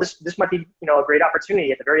 oh, this might be, a great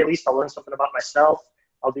opportunity. At the very least, I'll learn something about myself.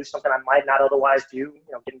 I'll do something I might not otherwise do,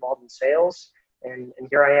 get involved in sales. And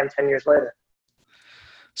here I am 10 years later.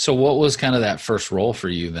 So what was kind of that first role for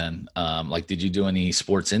you then? Did you do any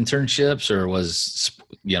sports internships, or was,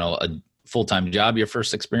 a full-time job your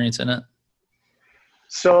first experience in it?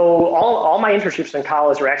 So all my internships in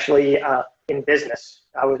college were actually in business.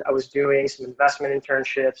 I was doing some investment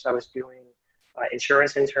internships. I was doing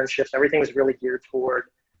insurance internships. Everything was really geared toward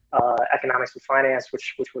economics and finance,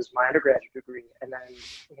 which was my undergraduate degree. And then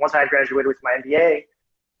once I had graduated with my MBA,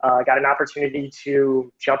 I got an opportunity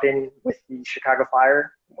to jump in with the Chicago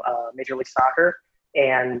Fire, Major League Soccer,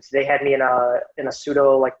 and they had me in a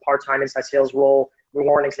pseudo part-time inside sales role. We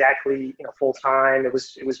weren't exactly, full time. It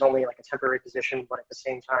was only like a temporary position, but at the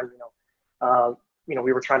same time,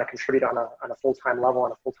 we were trying to contribute on a full time level,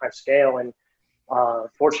 on a full time scale. And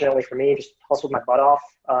fortunately for me, just hustled my butt off.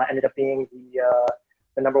 Ended up being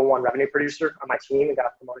the number one revenue producer on my team, and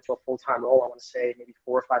got promoted to a full time role. I want to say maybe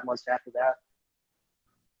 4 or 5 months after that.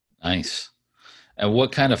 Nice. And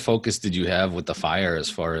what kind of focus did you have with the Fire as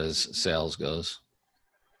far as sales goes?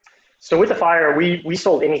 So with the Fire, we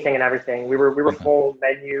sold anything and everything. We were Okay. full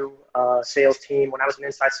menu sales team. When I was in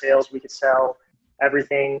inside sales, we could sell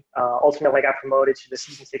everything. Ultimately, I got promoted to the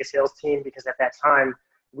season ticket sales team because at that time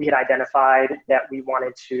we had identified that we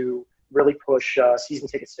wanted to really push season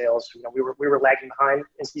ticket sales. You know, we were lagging behind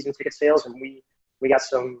in season ticket sales, and we got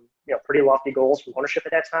some pretty lofty goals from ownership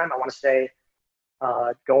at that time. I want to say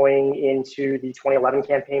going into the 2011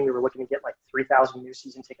 campaign, we were looking to get like 3,000 new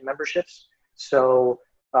season ticket memberships. So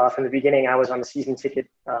from the beginning, I was on the season ticket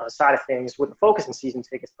side of things with a focus on season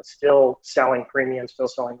tickets, but still selling premium, still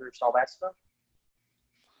selling groups, all that stuff.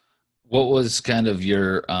 What was kind of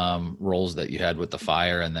your roles that you had with the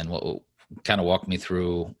Fire, and then what kind of walk me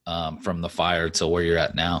through from the Fire to where you're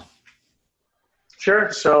at now?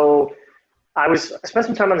 Sure. So I spent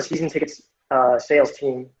some time on the season tickets sales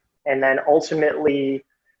team, and then ultimately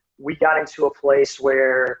we got into a place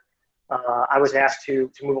where I was asked to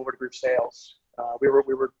move over to group sales. We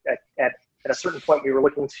were at a certain point, we were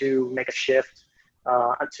looking to make a shift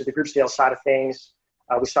to the group sales side of things.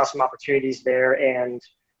 We saw some opportunities there, and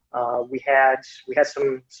we had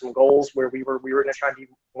some goals where we were going to try and be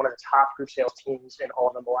one of the top group sales teams in all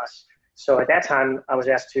of MLS. So at that time, I was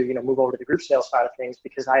asked to move over to the group sales side of things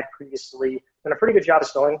because I had previously done a pretty good job of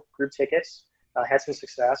selling group tickets, had some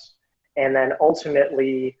success, and then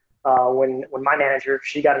ultimately when my manager,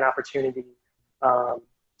 she got an opportunity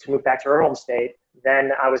to move back to her home state,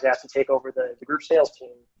 then I was asked to take over the group sales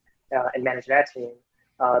team and manage that team.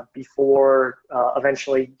 Before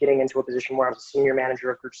eventually getting into a position where I was a senior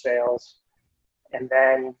manager of group sales. And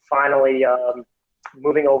then finally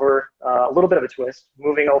moving over, a little bit of a twist,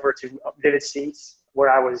 moving over to Vivid Seats, where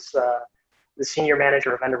I was the senior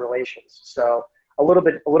manager of vendor relations. So a little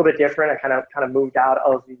bit different. I kind of moved out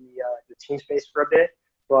of the team space for a bit.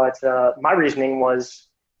 But my reasoning was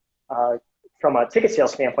from a ticket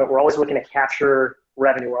sales standpoint, we're always looking to capture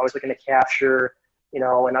revenue. We're always looking to capture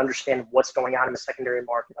and understand what's going on in the secondary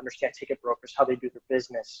market, understand ticket brokers, how they do their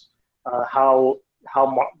business, how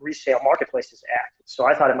resale marketplaces act. So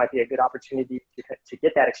I thought it might be a good opportunity to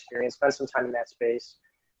get that experience, spend some time in that space.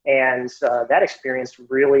 And that experience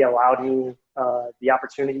really allowed me the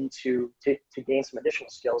opportunity to gain some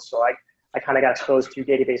additional skills. So I kind of got exposed to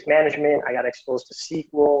database management. I got exposed to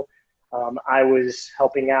SQL. I was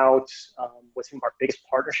helping out with some of our biggest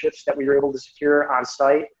partnerships that we were able to secure on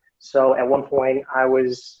site. So at one point, I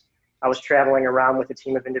was traveling around with a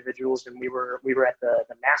team of individuals, and we were at the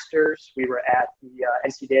Masters, we were at the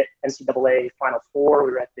NCAA Final Four,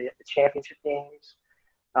 we were at the championship games,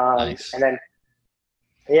 Nice. And then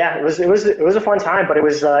it was a fun time, but it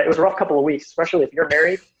was a rough couple of weeks, especially if you're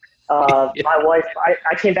married. Yeah. My wife,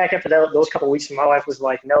 I came back after those couple of weeks, and my wife was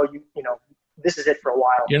like, "No, this is it for a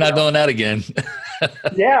while. You're not doing that again."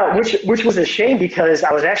 Yeah, which was a shame because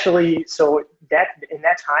I was actually in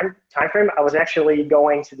that time frame I was actually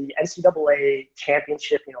going to the NCAA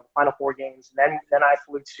championship, the Final Four games. Then I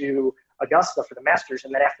flew to Augusta for the Masters,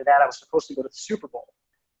 and then after that I was supposed to go to the Super Bowl.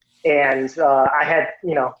 And I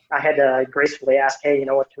had to gracefully ask, hey,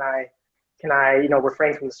 what can I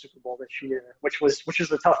refrain from the Super Bowl this year, which was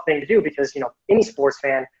a tough thing to do because any sports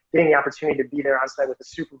fan getting the opportunity to be there on site with the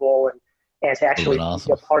Super Bowl and to actually awesome.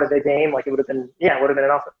 be a part of the game, like it would have been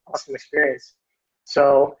an awesome experience.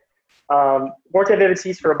 So worked at Vivid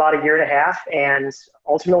Seats for about a year and a half, and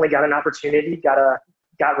ultimately got an opportunity,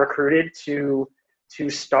 got recruited to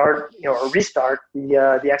start, or restart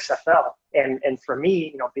the XFL. And for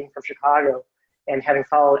me, being from Chicago and having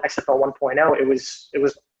followed XFL 1.0, it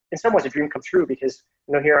was in some ways a dream come true because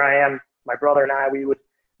here I am, my brother and I, we would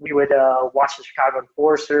watch the Chicago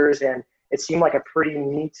Enforcers, and it seemed like a pretty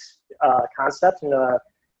neat concept, and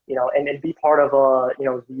be part of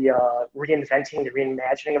the reinventing, the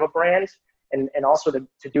reimagining of a brand, and also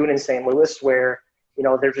to do it in St. Louis, where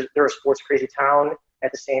they're a sports crazy town.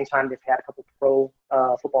 At the same time, they've had a couple pro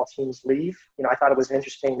football teams leave. I thought it was an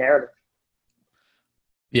interesting narrative.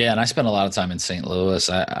 Yeah, and I spent a lot of time in St. Louis.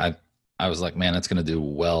 I was like, man, it's going to do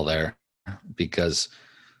well there because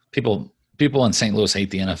people in St. Louis hate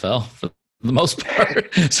the NFL for the most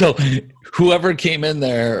part. So whoever came in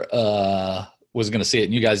there was going to see it,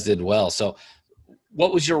 and you guys did well. So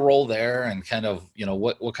what was your role there, and kind of,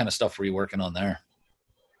 what kind of stuff were you working on there?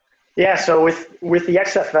 Yeah, so with the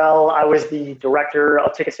XFL, I was the director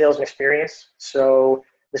of ticket sales and experience. So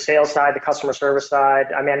the sales side, the customer service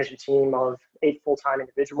side, I managed a team of 8 full-time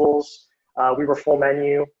individuals. We were full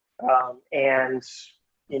menu, and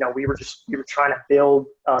we were trying to build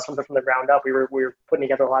something from the ground up. We were putting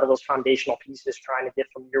together a lot of those foundational pieces, trying to get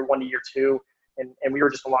from year 1 to year 2, and we were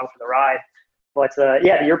just along for the ride. But to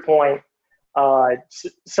your point,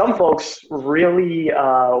 some folks really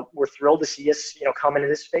were thrilled to see us, come into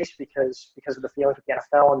this space because of the feelings with the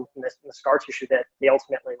NFL and the scar tissue that they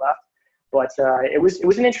ultimately left. But it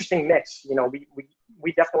was an interesting mix.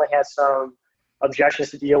 We definitely had some objections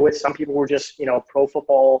to deal with. Some people were just pro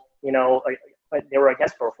football. They were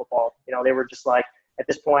against pro football. They were just like, at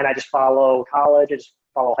this point, I just follow college. I just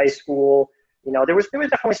follow high school. There was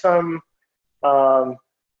definitely some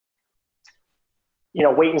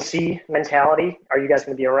wait and see mentality. Are you guys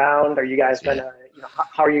going to be around? Are you guys going to,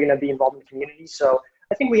 how are you going to be involved in the community? So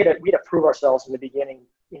I think we had to prove ourselves in the beginning,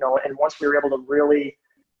 and once we were able to really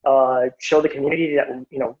show the community that,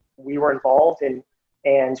 we were involved and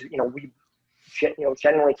we,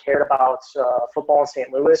 genuinely cared about football in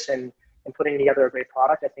St. Louis and putting together a great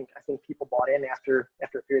product. I think people bought in after a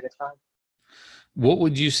period of time. What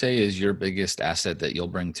would you say is your biggest asset that you'll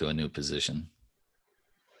bring to a new position?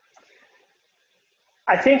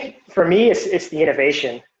 I think for me, it's the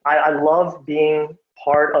innovation. I love being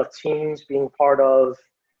part of teams, being part of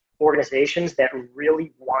organizations that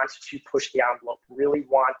really want to push the envelope, really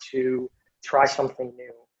want to try something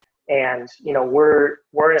new. And,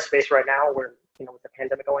 we're in a space right now where, with the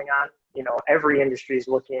pandemic going on, every industry is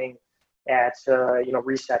looking at,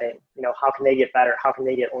 resetting, how can they get better? How can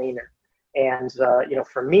they get leaner? And,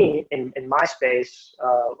 for me in my space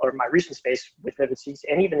or my recent space with Vivid Seats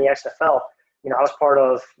and even the XFL, I was part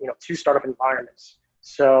of, 2 startup environments.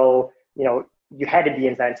 So, you had to be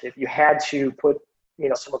inventive. You had to put,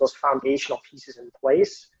 some of those foundational pieces in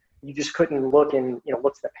place. You just couldn't look to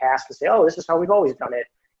the past and say, oh, this is how we've always done it.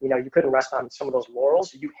 You couldn't rest on some of those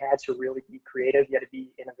laurels. You had to really be creative. You had to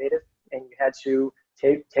be innovative, and you had to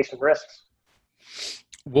take some risks.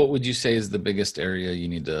 What would you say is the biggest area you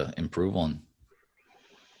need to improve on?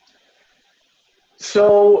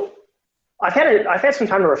 So I've had some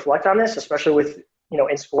time to reflect on this, especially with,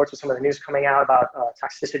 in sports with some of the news coming out about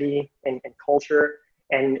toxicity and culture.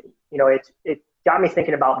 And, it got me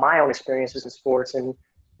thinking about my own experiences in sports and,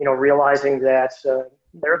 realizing that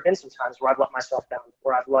there have been some times where I've let myself down,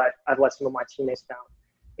 where I've let some of my teammates down.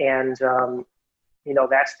 And,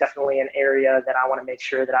 that's definitely an area that I want to make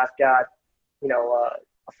sure that I've got,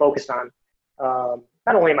 a focus on,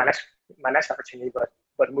 not only in my next opportunity,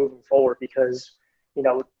 but moving forward, because,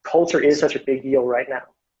 culture is such a big deal right now,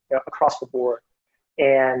 across the board.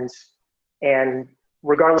 And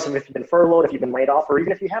regardless of if you've been furloughed, if you've been laid off, or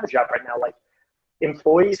even if you have a job right now, like,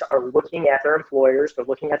 employees are looking at their employers, they're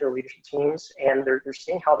looking at their leadership teams, and they're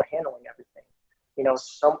seeing how they're handling everything.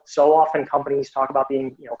 So often companies talk about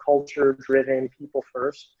being, culture driven, people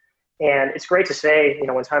first. And it's great to say,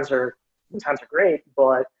 when times are great,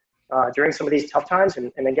 but during some of these tough times,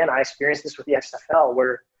 and again, I experienced this with the XFL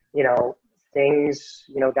where, things,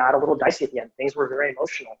 got a little dicey at the end. Things were very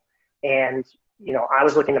emotional. And, I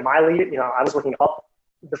was looking to my lead, I was looking up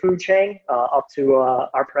the food chain, up to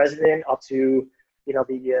our president, up to,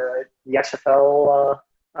 the XFL,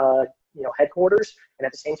 headquarters. And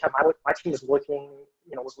at the same time, my team was looking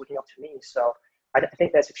up to me. So I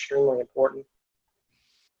think that's extremely important.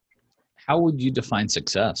 How would you define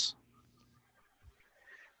success?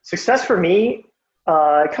 Success for me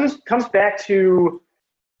comes back to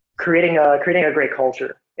creating a great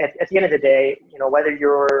culture. At the end of the day, whether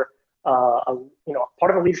you're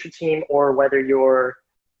part of a leadership team or whether you're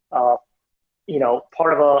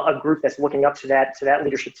part of a group that's looking up to that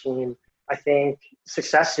leadership team, I think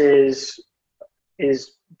success is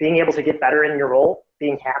being able to get better in your role,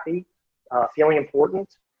 being happy, feeling important,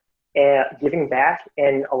 and giving back,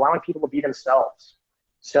 and allowing people to be themselves.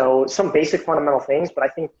 So some basic fundamental things, but I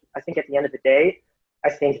think at the end of the day, I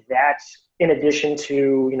think that in addition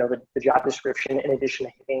to the job description, in addition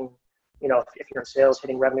to hitting, if you're in sales,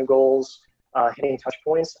 hitting revenue goals, hitting touch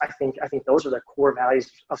points, I think those are the core values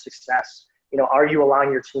of success. Are you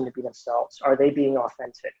allowing your team to be themselves? Are they being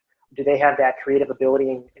authentic? Do they have that creative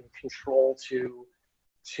ability and control to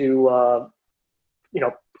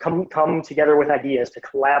come together with ideas, to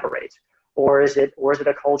collaborate? Or is it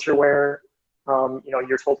a culture where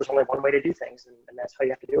you're told there's only one way to do things, and that's how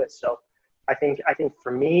you have to do it? So I think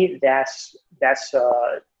for me, that's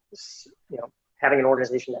having an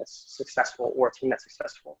organization that's successful or a team that's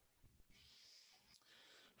successful.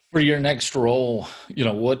 For your next role,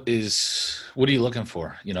 what are you looking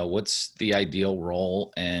for? What's the ideal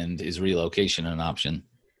role, and is relocation an option?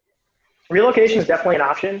 Relocation is definitely an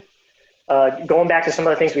option. Going back to some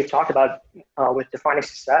of the things we've talked about with defining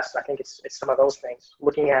success, I think it's some of those things.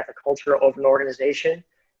 Looking at the culture of an organization.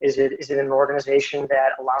 Is it an organization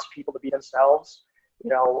that allows people to be themselves?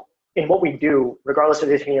 In what we do, regardless of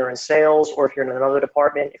if you're in sales or if you're in another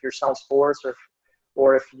department, if you're selling sports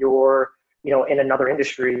or if you're in another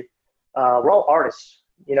industry, we're all artists.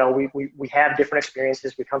 You know, we have different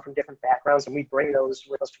experiences. We come from different backgrounds, and we bring those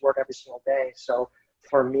with us to work every single day. So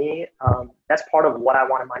for me, that's part of what I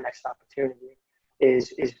want in my next opportunity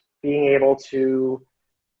is being able to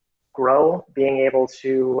grow, being able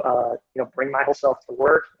to bring my whole self to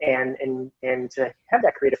work, and to have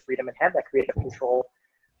that creative freedom and have that creative control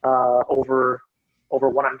over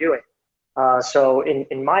what I'm doing. So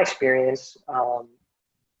in my experience,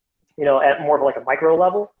 at more of like a micro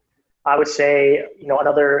level, I would say,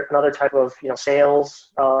 another type of,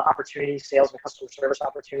 sales opportunity, sales and customer service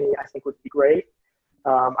opportunity, I think would be great.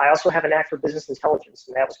 I also have a knack for business intelligence,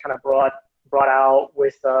 and that was kind of brought out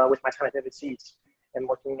with my time at Vivid Seats and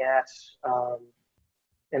looking at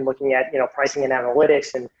pricing and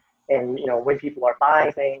analytics and when people are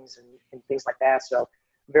buying things and things like that. So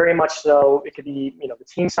very much so, it could be the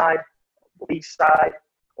team side, the league side,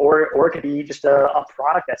 or it could be just a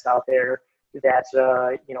product that's out there that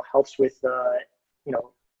helps with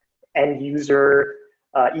end user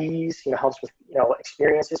ease, helps with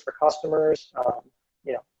experiences for customers,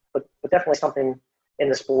 but definitely something in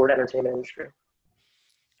the sport entertainment industry.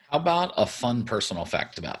 How about a fun personal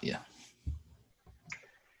fact about you?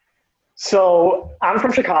 So I'm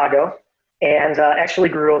from Chicago, and actually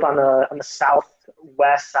grew up on the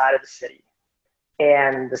southwest side of the city,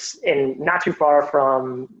 and not too far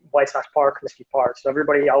from White Sox Park, Comiskey Park. So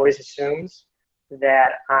everybody always assumes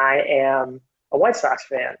that I am a White Sox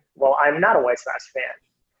fan. Well, I'm not a White Sox fan.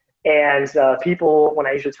 And people, when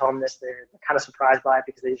I usually tell them this, they're kind of surprised by it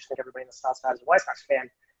because they just think everybody on the South Side is a White Sox fan.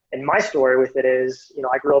 And my story with it is,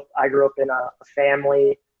 I grew up in a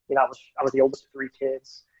family. I was the oldest of three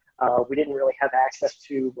kids. We didn't really have access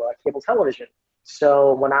to cable television.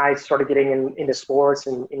 So when I started getting into sports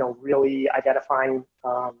and really identifying,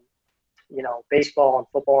 baseball and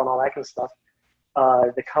football and all that kind of stuff,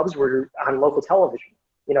 the Cubs were on local television.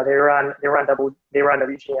 They were on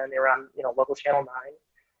WGN, they were on local Channel 9.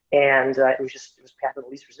 And it was path of the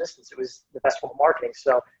least resistance. It was the best form of marketing.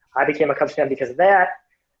 So I became a Cubs fan because of that.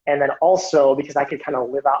 And then also because I could kind of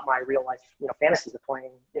live out my real life, fantasies of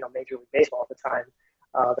playing, Major League Baseball at the time.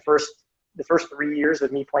 The first 3 years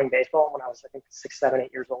of me playing baseball, when I was, I think, 6, 7,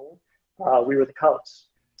 8 years old, we were the Cubs.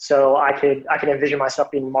 So I could envision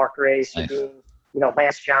myself being Mark Grace, nice. Being,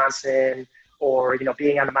 Lance Johnson, or,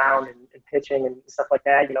 being on the mound and pitching and stuff like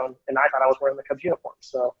that, and I thought I was wearing the Cubs uniform.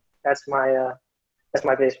 So that's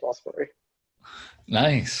my baseball story.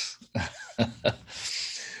 Nice.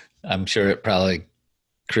 I'm sure it probably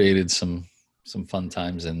created some fun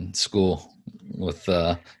times in school with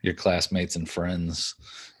your classmates and friends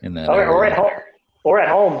in that area. Or at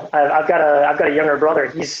home. I've got a younger brother.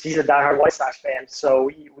 He's a diehard White Sox fan. So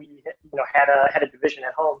we had a division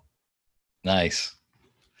at home. Nice.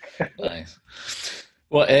 Nice.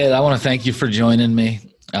 Well, Ed, I want to thank you for joining me.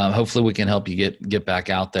 Hopefully we can help you get back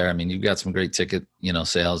out there. I mean, you've got some great ticket,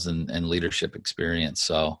 sales and leadership experience.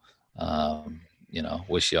 So,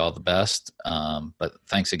 wish you all the best. But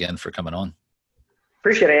thanks again for coming on.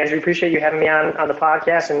 Appreciate it, Andrew. Appreciate you having me on the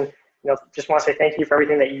podcast. And, just want to say thank you for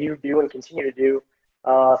everything that you do and continue to do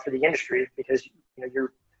for the industry, because,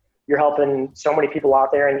 you're helping so many people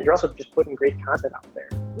out there, and you're also just putting great content out there,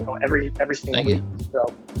 every single week.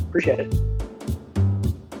 So appreciate it.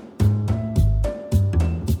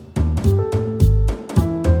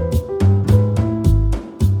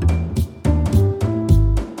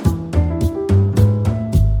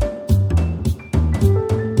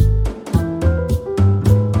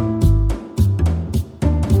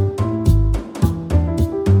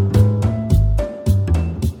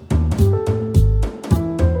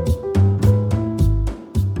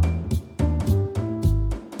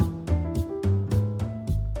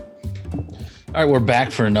 All right, we're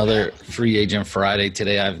back for another Free Agent Friday.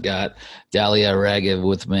 Today I've got Dalia Ragev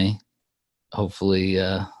with me. Hopefully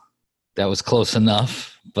that was close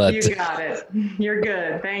enough. But you got it. You're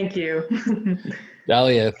good. Thank you.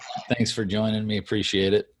 Dalia, thanks for joining me.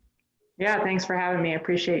 Appreciate it. Yeah, thanks for having me. I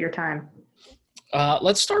appreciate your time.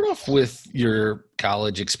 Let's start off with your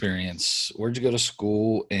college experience. Where'd you go to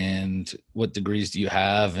school, and what degrees do you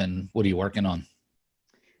have, and what are you working on?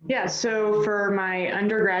 Yeah, so for my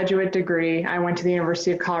undergraduate degree, I went to the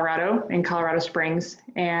University of Colorado in Colorado Springs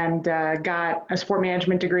and got a sport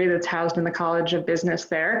management degree that's housed in the College of Business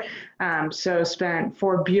there. So spent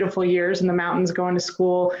 4 beautiful years in the mountains going to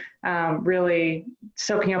school, really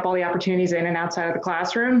soaking up all the opportunities in and outside of the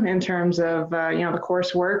classroom in terms of, the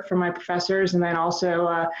coursework from my professors, and then also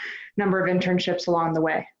a number of internships along the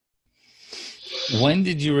way. When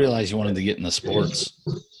did you realize you wanted to get into sports?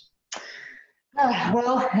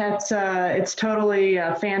 Well, it's totally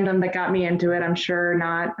fandom that got me into it. I'm sure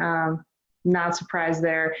not not surprised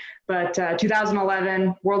there. But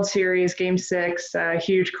 2011 World Series, Game 6,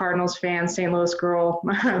 huge Cardinals fan, St. Louis girl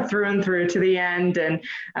through and through to the end. And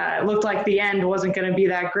it looked like the end wasn't going to be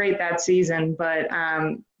that great that season, but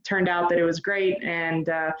turned out that it was great. And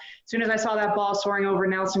as soon as I saw that ball soaring over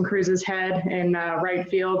Nelson Cruz's head in right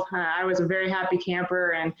field, I was a very happy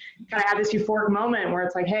camper and kind of had this euphoric moment where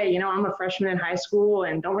it's like, hey, I'm a freshman in high school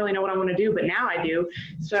and don't really know what I want to do, but now I do.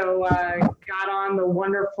 So got on the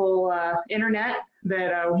wonderful internet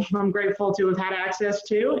that I'm grateful to have had access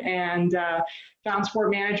to, and found sport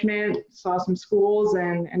management, saw some schools,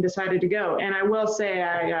 and decided to go. And I will say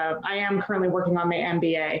I am currently working on my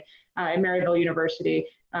MBA at Maryville University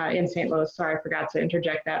in St. Louis. Sorry, I forgot to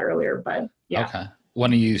interject that earlier, but yeah. Okay.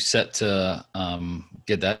 When are you set to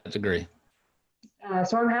get that degree?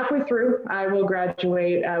 So I'm halfway through. I will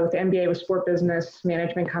graduate with the MBA with Sport Business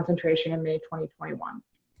Management concentration in May 2021.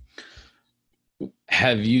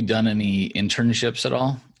 Have you done any internships at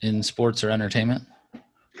all in sports or entertainment?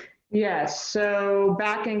 Yes. So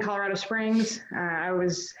back in Colorado Springs, I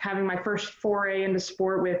was having my first foray into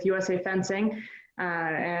sport with USA Fencing,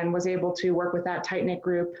 and was able to work with that tight-knit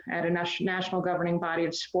group at a national governing body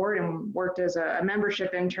of sport, and worked as a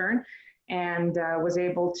membership intern, and was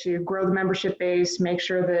able to grow the membership base, make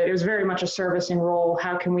sure that it was very much a servicing role.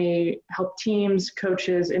 How can we help teams,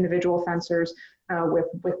 coaches, individual fencers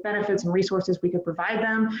with benefits and resources we could provide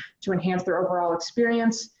them to enhance their overall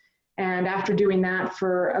experience? And after doing that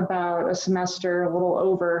for about a semester, a little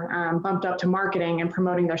over, bumped up to marketing and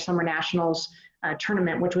promoting their Summer Nationals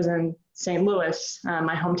tournament, which was in St. Louis,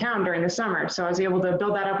 my hometown, during the summer. So I was able to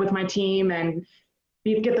build that up with my team and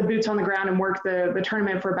get the boots on the ground and work the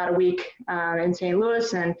tournament for about a week in St.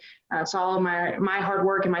 Louis, and saw all of my hard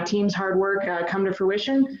work and my team's hard work come to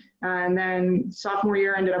fruition. And then sophomore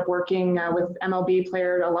year, ended up working with MLB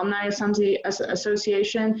Player Alumni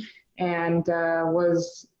Association, and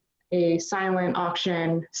was a silent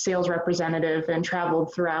auction sales representative and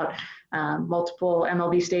traveled throughout multiple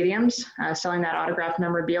MLB stadiums, selling that autographed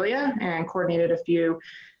memorabilia, and coordinated a few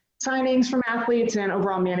signings from athletes and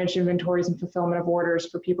overall managed inventories and fulfillment of orders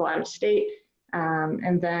for people out of state.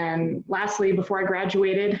 And then lastly, before I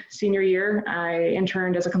graduated senior year, I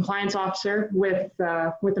interned as a compliance officer with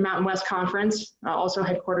the Mountain West Conference, also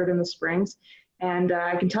headquartered in the Springs. And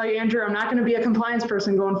I can tell you, Andrew, I'm not going to be a compliance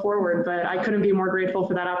person going forward, but I couldn't be more grateful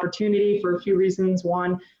for that opportunity for a few reasons.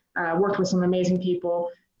 One, worked with some amazing people.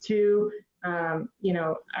 Two, I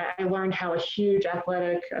learned how a huge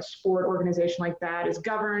athletic sport organization like that is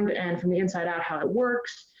governed, and from the inside out how it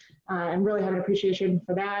works, and really have an appreciation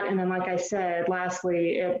for that. And then, like I said,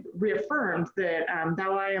 lastly, it reaffirmed that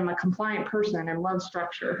though I am a compliant person and love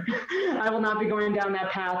structure, I will not be going down that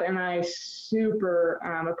path. And I super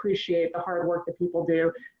appreciate the hard work that people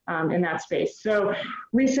do in that space. So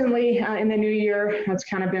recently in the new year, it's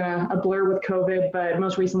kind of been a blur with COVID, but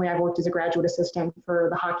most recently I've worked as a graduate assistant for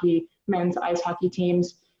the men's ice hockey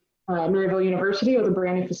teams at Maryville University, with a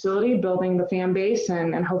brand new facility, building the fan base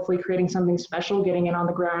and hopefully creating something special, getting it on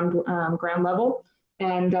the ground level.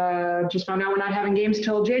 And just found out we're not having games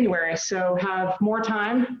till January, so have more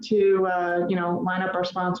time to line up our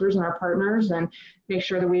sponsors and our partners and make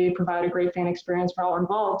sure that we provide a great fan experience for all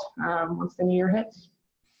involved once the new year hits.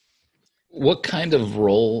 What kind of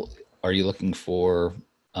role are you looking for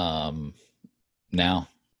now?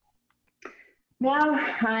 Now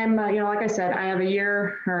I'm, like I said, I have a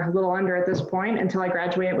year or a little under at this point until I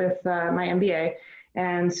graduate with my MBA.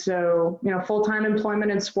 And so, full-time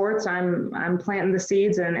employment in sports, I'm planting the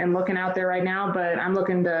seeds and looking out there right now, but I'm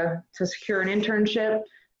looking to secure an internship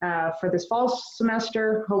for this fall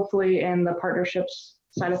semester, hopefully in the partnerships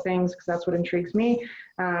side of things, because that's what intrigues me.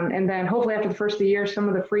 And then hopefully after the first of the year, some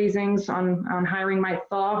of the freezings on hiring might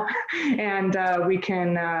thaw, and we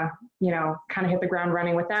can, kind of hit the ground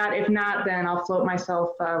running with that. If not, then I'll float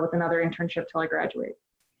myself with another internship till I graduate.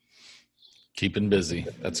 Keeping busy.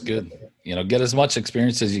 That's good. Get as much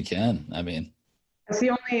experience as you can. I mean, that's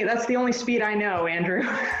the only speed I know, Andrew.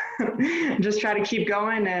 Just try to keep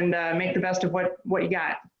going and make the best of what you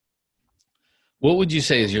got. What would you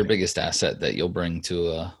say is your biggest asset that you'll bring to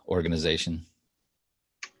a organization?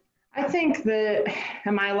 I think that,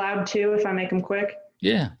 am I allowed to if I make them quick?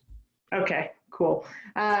 Yeah. Okay, cool.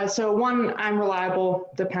 So one, I'm reliable,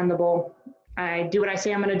 dependable. I do what I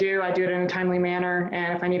say I'm going to do. I do it in a timely manner.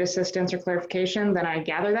 And if I need assistance or clarification, then I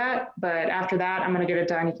gather that. But after that, I'm going to get it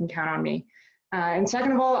done. You can count on me. And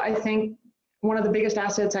second of all, I think one of the biggest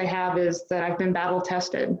assets I have is that I've been battle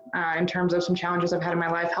tested in terms of some challenges I've had in my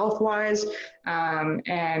life health-wise,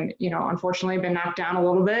 and unfortunately been knocked down a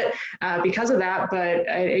little bit because of that. But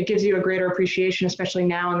it gives you a greater appreciation, especially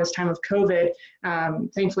now in this time of COVID.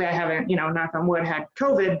 Thankfully, I haven't, knock on wood, had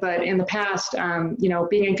COVID, but in the past,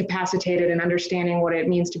 being incapacitated and understanding what it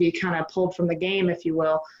means to be kind of pulled from the game, if you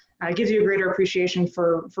will, gives you a greater appreciation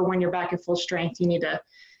for when you're back at full strength. You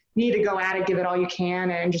need to go at it, give it all you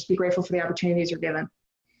can, and just be grateful for the opportunities you're given.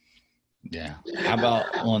 Yeah. How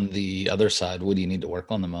about on the other side? What do you need to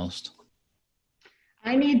work on the most?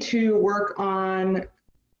 I need to work on,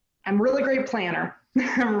 I'm a really great planner.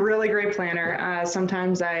 I'm a really great planner.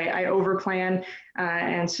 Sometimes I overplan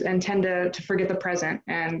and tend to forget the present,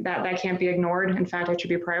 and that can't be ignored. In fact, it should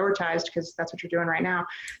be prioritized because that's what you're doing right now.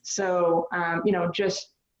 So, just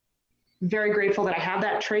very grateful that I have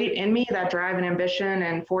that trait in me, that drive and ambition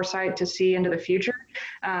and foresight to see into the future.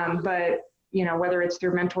 But, whether it's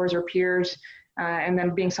through mentors or peers, and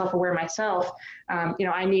then being self-aware myself,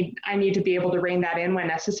 I need to be able to rein that in when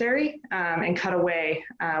necessary, and cut away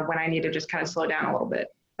when I need to just kind of slow down a little bit.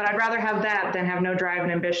 But I'd rather have that than have no drive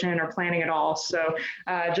and ambition or planning at all. So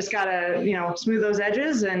just gotta, smooth those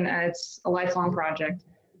edges, and it's a lifelong project.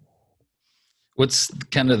 What's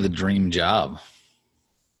kind of the dream job?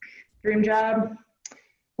 Dream job?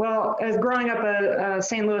 Well, as growing up a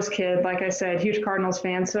St. Louis kid, like I said, huge Cardinals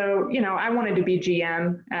fan. So, I wanted to be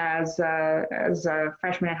GM as a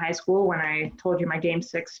freshman in high school when I told you my Game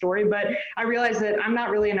 6 story. But I realized that I'm not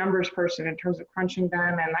really a numbers person in terms of crunching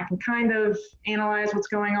them, and I can kind of analyze what's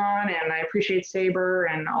going on, and I appreciate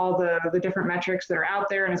SABR and all the different metrics that are out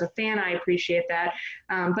there. And as a fan, I appreciate that.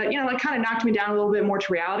 But, it kind of knocked me down a little bit more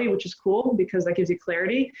to reality, which is cool because that gives you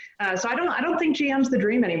clarity. So I don't think GM's the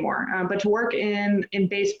dream anymore, but to work in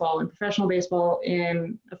baseball, in professional baseball,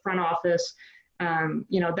 in the front office,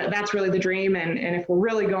 that's really the dream. And if we're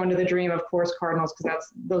really going to the dream, of course, Cardinals,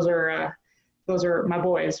 because those are my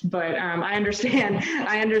boys. But I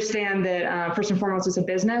understand that first and foremost, it's a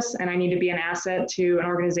business, and I need to be an asset to an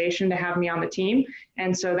organization to have me on the team.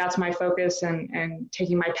 And so that's my focus, and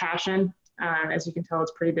taking my passion, as you can tell,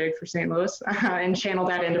 it's pretty big for St. Louis, and channel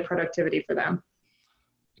that into productivity for them.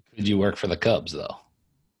 Could you work for the Cubs, though?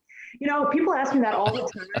 People ask me that all the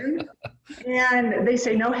time, and they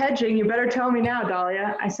say, no hedging. You better tell me now,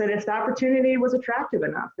 Dahlia. I said, if the opportunity was attractive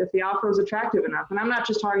enough, if the offer was attractive enough, and I'm not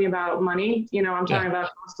just talking about money, I'm talking about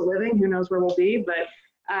cost of living, who knows where we'll be, but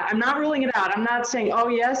I'm not ruling it out. I'm not saying, oh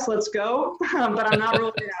yes, let's go, but I'm not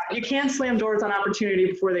ruling it out. You can't slam doors on opportunity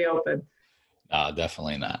before they open. No,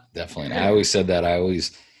 definitely not. Definitely not. I always said that.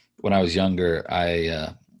 When I was younger,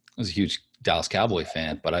 I was a huge Dallas Cowboy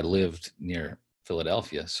fan, but I lived near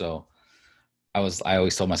Philadelphia. So I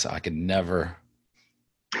always told myself I could never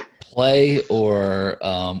play or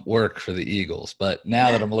work for the Eagles. But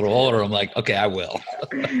now that I'm a little older, I'm like, okay, I will.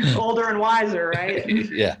 Older and wiser, right?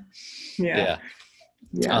 Yeah. Yeah.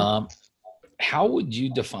 How would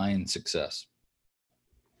you define success?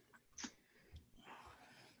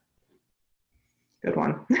 Good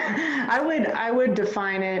one. I would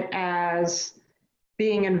define it as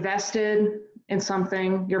being invested in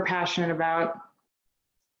something you're passionate about,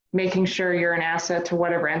 making sure you're an asset to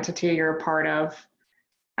whatever entity you're a part of,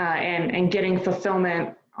 and getting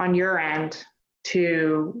fulfillment on your end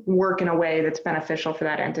to work in a way that's beneficial for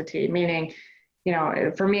that entity. Meaning,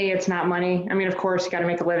 for me, it's not money. I mean, of course, you got to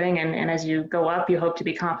make a living, and as you go up, you hope to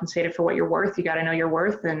be compensated for what you're worth. You got to know your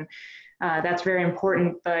worth, and that's very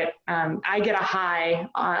important. But I get a high,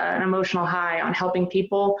 an emotional high on helping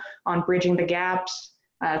people, on bridging the gaps,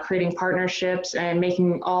 creating partnerships, and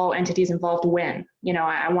making all entities involved win.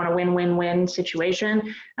 I want a win-win-win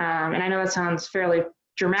situation. And I know that sounds fairly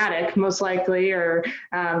dramatic, most likely, or,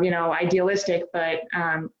 idealistic, but,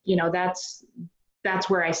 that's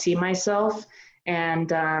where I see myself.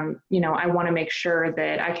 And, I want to make sure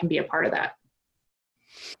that I can be a part of that.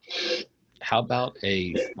 How about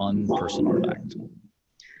a fun personal fact?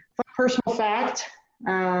 Fun personal fact.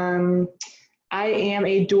 I am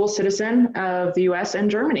a dual citizen of the US and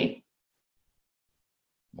Germany.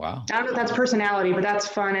 Wow. I don't know if that's personality, but that's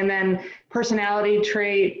fun. And then personality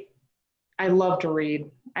trait, I love to read.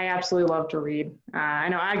 I absolutely love to read. I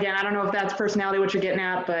don't know if that's personality, what you're getting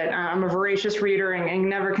at, but I'm a voracious reader and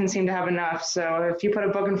never can seem to have enough. So if you put a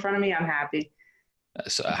book in front of me, I'm happy.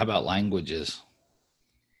 So how about languages?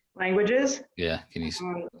 Languages? Yeah. Can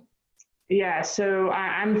you? Yeah, so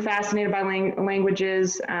I'm fascinated by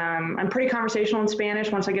languages. I'm pretty conversational in Spanish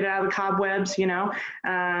once I get out of the cobwebs, and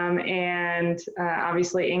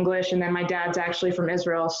obviously English. And then my dad's actually from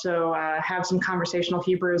Israel, so have some conversational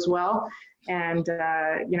Hebrew as well. And,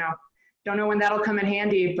 don't know when that'll come in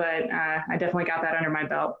handy, but I definitely got that under my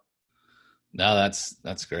belt. No,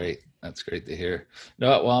 that's great. That's great to hear.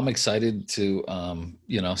 No, well, I'm excited to,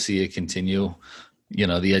 see you continue,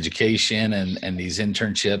 the education and these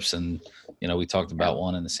internships. And, we talked about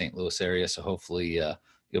one in the St. Louis area. So hopefully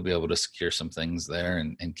you'll be able to secure some things there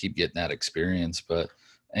and keep getting that experience. But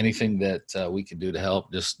anything that we can do to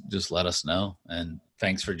help, just let us know. And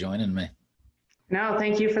thanks for joining me. No,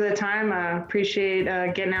 thank you for the time. Appreciate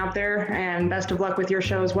getting out there, and best of luck with your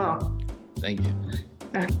show as well. Thank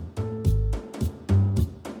you.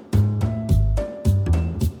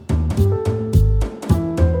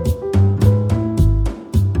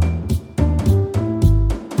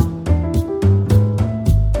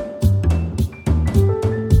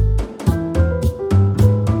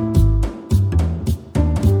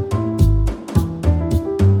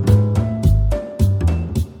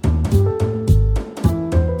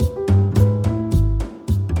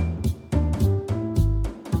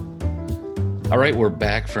 All right, we're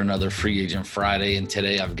back for another Free Agent Friday, and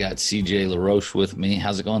today I've got CJ LaRoche with me.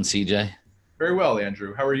 How's it going, CJ? Very well,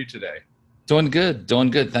 Andrew. How are you today? Doing good.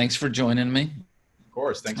 Thanks for joining me. Of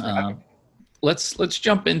course. Thanks for having me. Let's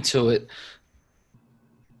jump into it.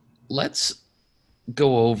 Let's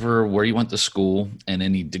go over where you went to school and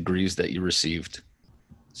any degrees that you received.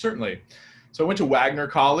 Certainly. So I went to Wagner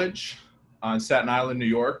College on Staten Island, New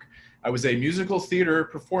York. I was a musical theater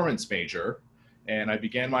performance major, and I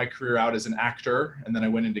began my career out as an actor, and then I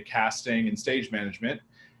went into casting and stage management.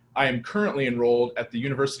 I am currently enrolled at the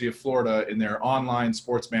University of Florida in their online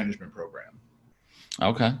sports management program.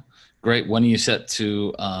 Okay, great. When are you set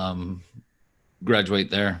to graduate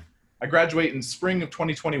there? I graduate in spring of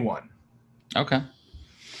 2021. Okay.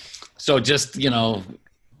 So just,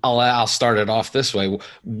 I'll start it off this way.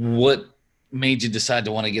 What made you decide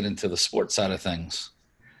to want to get into the sports side of things?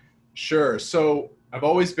 Sure. So I've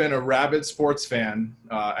always been a rabid sports fan.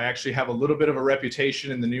 I actually have a little bit of a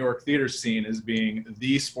reputation in the New York theater scene as being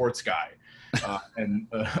the sports guy. And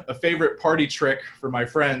a favorite party trick for my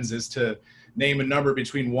friends is to name a number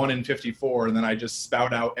between 1 and 54, and then I just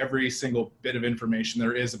spout out every single bit of information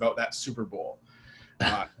there is about that Super Bowl.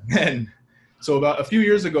 And so about a few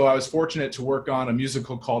years ago, I was fortunate to work on a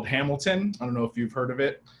musical called Hamilton. I don't know if you've heard of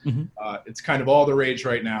it. Mm-hmm. It's kind of all the rage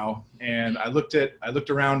right now. And I looked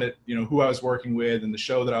around at, who I was working with and the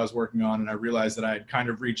show that I was working on, and I realized that I had kind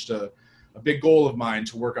of reached a big goal of mine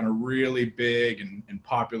to work on a really big and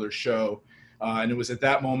popular show. And it was at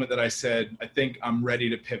that moment that I said, I think I'm ready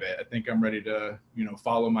to pivot. I think I'm ready to,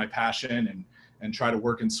 follow my passion and try to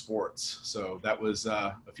work in sports. So that was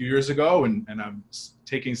a few years ago, and I'm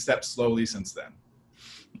taking steps slowly since then.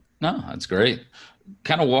 No, that's great.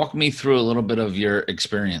 Kind of walk me through a little bit of your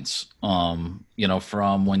experience, from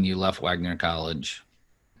when you left Wagner College.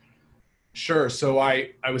 Sure. So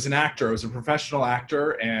I was an actor. I was a professional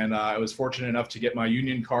actor, and I was fortunate enough to get my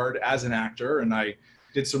union card as an actor, and I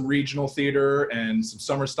did some regional theater and some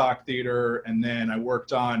summer stock theater, and then I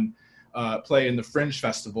worked on play in the Fringe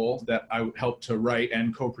Festival that I helped to write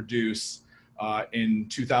and co-produce in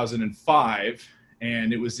 2005.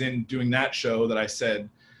 And it was in doing that show that I said,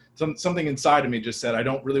 something inside of me just said, I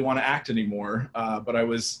don't really want to act anymore. But I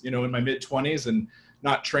was, in my mid-20s and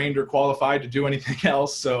not trained or qualified to do anything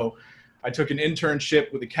else. So I took an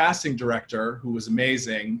internship with a casting director who was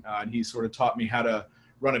amazing. And he sort of taught me how to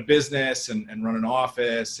run a business and run an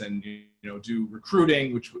office and, do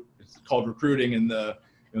recruiting, which is called recruiting in the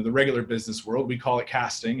regular business world. We call it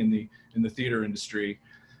casting in the theater industry.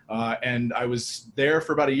 And I was there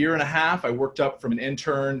for about a year and a half. I worked up from an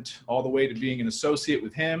intern all the way to being an associate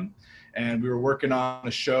with him. And we were working on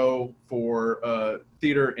a show for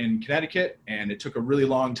theater in Connecticut. And it took a really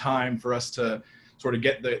long time for us to sort of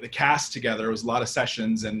get the cast together. It was a lot of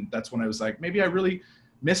sessions. And that's when I was like, maybe I really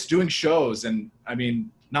miss doing shows. And I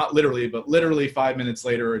mean, not literally, but literally 5 minutes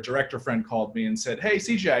later, a director friend called me and said, hey,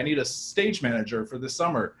 CJ, I need a stage manager for this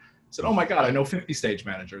summer. I said, oh my God, I know 50 stage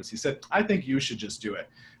managers. He said, I think you should just do it.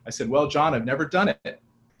 I said, well, John, I've never done it.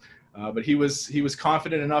 But he was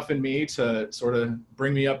confident enough in me to sort of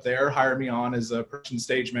bring me up there, hire me on as a production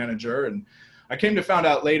stage manager. And I came to find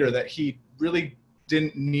out later that he really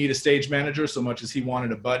didn't need a stage manager so much as he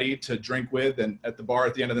wanted a buddy to drink with and at the bar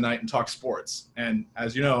at the end of the night and talk sports. And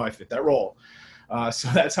as you know, I fit that role. So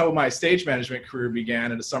that's how my stage management career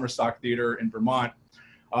began at a summer stock theater in Vermont.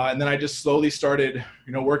 And then I just slowly started,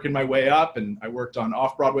 working my way up, and I worked on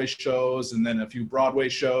off-Broadway shows and then a few Broadway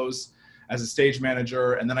shows as a stage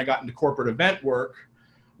manager. And then I got into corporate event work,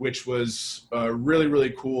 which was really,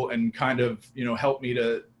 really cool and kind of, helped me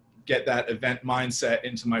to get that event mindset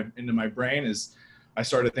into my brain as I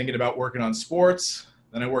started thinking about working on sports.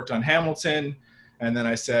 Then I worked on Hamilton. And then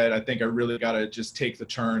I said, I think I really got to just take the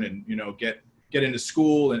turn and, you know, get into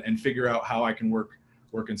school and figure out how I can work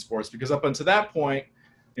in sports. Because up until that point,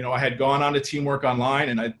 you know, I had gone on to Teamwork Online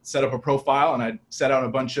and I set up a profile and I set out a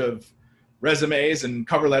bunch of resumes and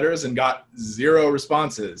cover letters and got 0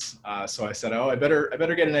 responses. So I said, I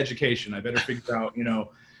better get an education. I better figure out, you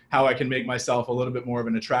know, how I can make myself a little bit more of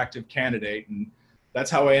an attractive candidate. And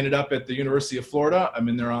that's how I ended up at the University of Florida. I'm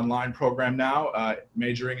in their online program now,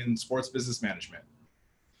 majoring in sports business management.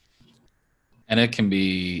 And it can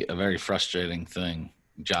be a very frustrating thing,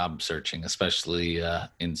 job searching, especially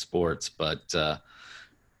in sports. But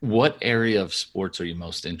what area of sports are you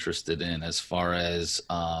most interested in as far as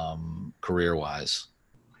career-wise?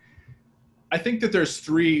 I think that there's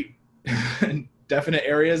 3 definite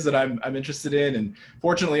areas that I'm interested in, and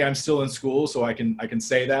fortunately, I'm still in school, so I can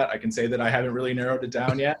say that. I can say that I haven't really narrowed it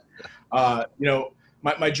down yet. You know,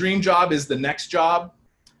 my dream job is the next job.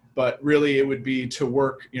 But really, it would be to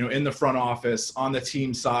work, you know, in the front office on the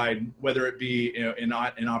team side, whether it be, you know,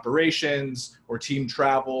 in operations or team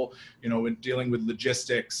travel, you know, in dealing with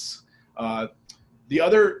logistics. The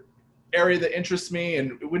other area that interests me,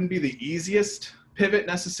 and it wouldn't be the easiest pivot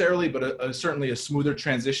necessarily, but certainly a smoother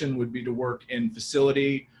transition, would be to work in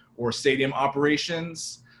facility or stadium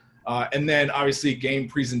operations. And then obviously game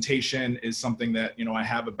presentation is something that, you know, I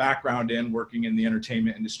have a background in, working in the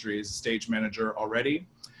entertainment industry as a stage manager already.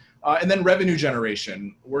 And then revenue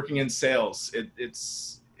generation, working in sales.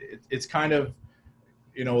 It's kind of,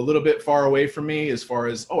 you know, a little bit far away from me as far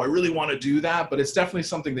as, I really want to do that, but it's definitely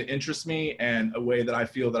something that interests me and a way that I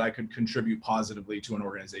feel that I could contribute positively to an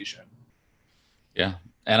organization. Yeah.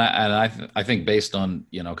 And I think based on,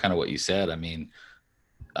 you know, kind of what you said, I mean,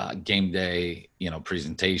 game day, you know,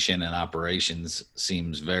 presentation and operations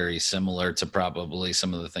seems very similar to probably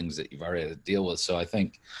some of the things that you've already had to deal with. So I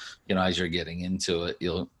think, you know, as you're getting into it,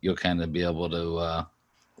 you'll kind of be able to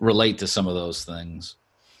relate to some of those things.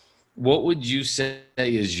 What would you say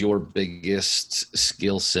is your biggest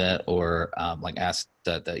skill set or like asset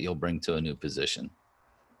that you'll bring to a new position?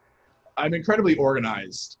 I'm incredibly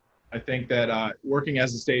organized. I think that working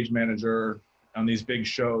as a stage manager on these big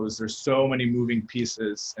shows, there's so many moving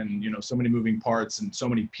pieces and, you know, so many moving parts and so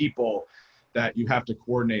many people that you have to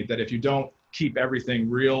coordinate, that if you don't keep everything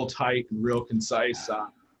real tight and real concise,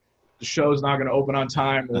 the show's not going to open on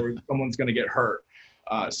time or someone's going to get hurt.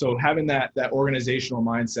 So having that organizational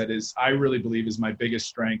mindset I really believe is my biggest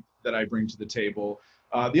strength that I bring to the table.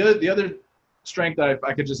 The other strength that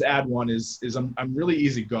I could just add one is I'm really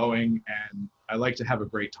easygoing and I like to have a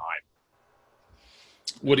great time.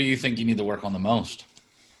 What do you think you need to work on the most?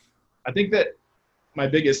 I think that my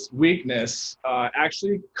biggest weakness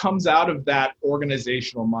actually comes out of that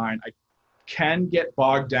organizational mind. I can get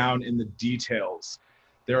bogged down in the details.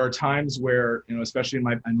 There are times where, you know, especially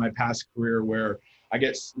in my past career, where I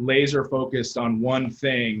get laser focused on one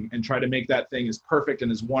thing and try to make that thing as perfect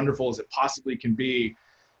and as wonderful as it possibly can be.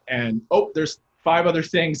 And, there's 5 other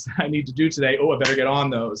things I need to do today. I better get on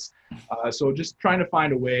those. So just trying to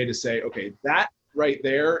find a way to say, okay, that right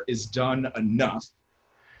there is done enough.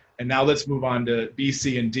 And now let's move on to B,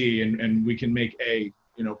 C, and D, and we can make A,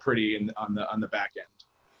 you know, pretty on the back end.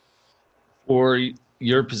 For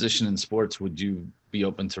your position in sports, would you be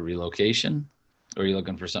open to relocation, or are you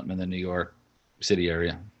looking for something in the New York City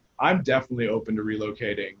area? I'm definitely open to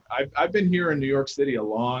relocating. I've been here in New York City a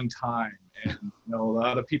long time, and, you know, a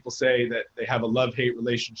lot of people say that they have a love-hate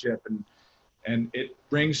relationship, and it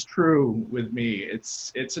rings true with me.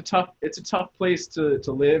 It's a tough place to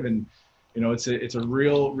live, and, you know, it's a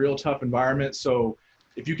real tough environment. So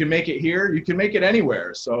if you can make it here, you can make it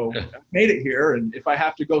anywhere. So I made it here, and if I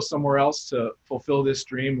have to go somewhere else to fulfill this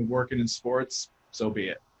dream of working in sports, so be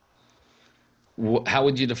it. How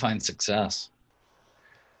would you define success?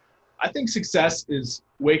 I think success is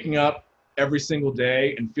waking up every single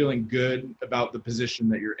day and feeling good about the position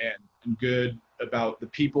that you're in, and good about the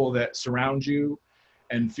people that surround you,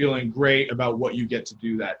 and feeling great about what you get to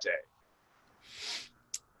do that day.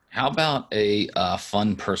 How about a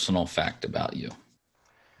fun personal fact about you?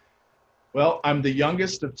 Well, I'm the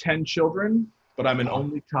youngest of 10 children, but I'm an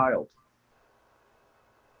only child.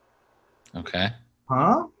 Okay.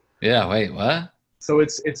 Huh? Yeah, wait, what? So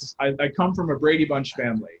I come from a Brady Bunch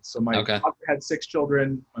family. So my father had 6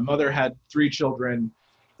 children. My mother had 3 children.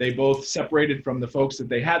 They both separated from the folks that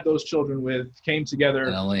they had those children with, came together.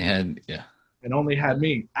 And only had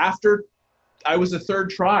me. After I was the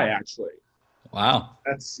 3rd try, actually. Wow.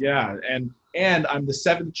 And I'm the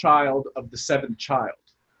 7th child of the 7th child.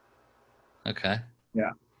 Okay.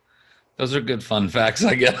 Yeah. Those are good fun facts,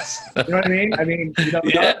 I guess. You know what I mean? I mean, you know,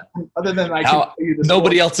 yeah. Other than I can tell you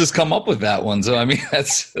nobody else has come up with that one, so I mean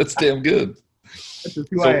that's damn good. That's just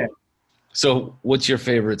who I am. So what's your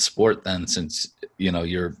favorite sport then, since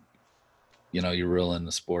you're real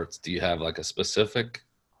into sports? Do you have like a specific?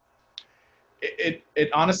 It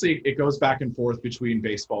honestly, it goes back and forth between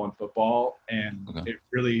baseball and football, and okay. it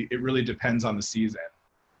really depends on the season.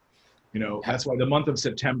 That's why the month of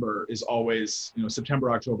September is always,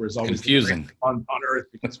 September, October is always confusing on Earth,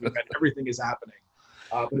 because everything is happening.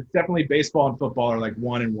 But it's definitely baseball and football are like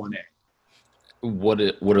 1 and 1A. What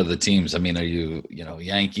are the teams? I mean, are you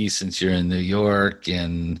Yankees since you're in New York,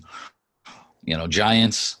 and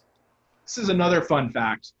Giants? This is another fun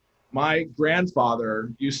fact. My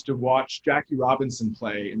grandfather used to watch Jackie Robinson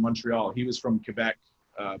play in Montreal. He was from Quebec,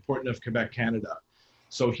 Portneuf, Quebec, Canada.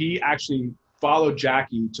 So he actually followed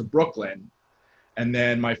Jackie to Brooklyn. And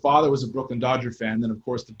then my father was a Brooklyn Dodger fan. Then, of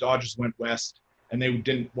course, the Dodgers went west, and they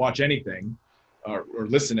didn't watch anything or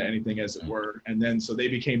listen to anything, as it were. And then so they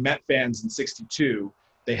became Met fans in '62.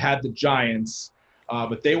 They had the Giants,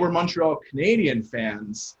 but they were Montreal Canadian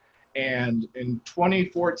fans. And in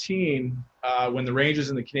 2014, when the Rangers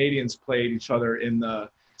and the Canadians played each other in the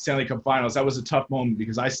Stanley Cup Finals, that was a tough moment,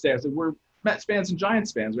 because I said, we're Mets fans and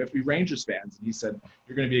Giants fans. We have to be Rangers fans. And he said,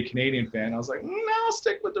 you're going to be a Canadian fan. I was like, no, I'll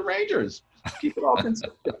stick with the Rangers. Keep it all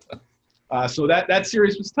consistent. So that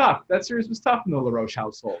series was tough. That series was tough in the LaRoche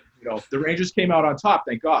household. The Rangers came out on top,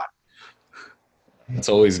 thank God. It's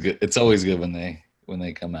always good. It's always good when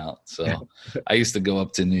they come out. So I used to go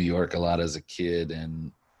up to New York a lot as a kid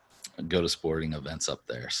and go to sporting events up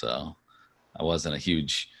there. So I wasn't a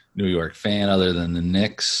huge New York fan other than the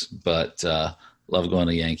Knicks, but love going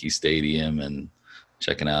to Yankee Stadium and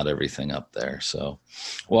checking out everything up there. So,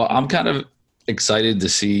 well, I'm kind of excited to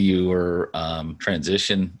see your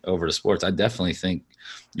transition over to sports. I definitely think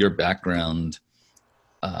your background,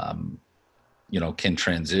 can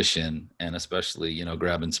transition, and especially,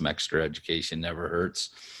 grabbing some extra education never hurts.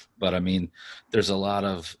 But I mean, there's a lot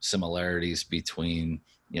of similarities between,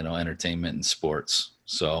 entertainment and sports.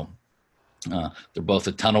 So they're both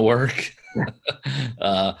a ton of work.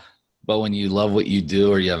 But when you love what you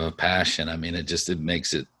do, or you have a passion, I mean, it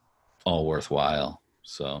makes it all worthwhile.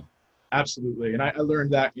 So. Absolutely. And I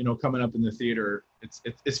learned that, coming up in the theater.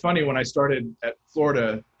 It's funny, when I started at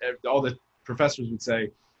Florida, all the professors would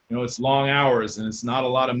say, it's long hours and it's not a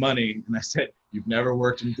lot of money. And I said, you've never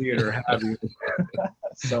worked in theater, have you?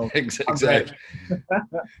 So exactly.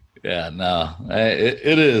 Yeah, no,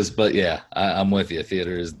 it is. But yeah, I'm with you.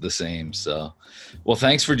 Theater is the same. So, well,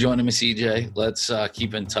 thanks for joining me, CJ. Let's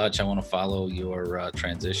keep in touch. I want to follow your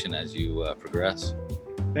transition as you progress.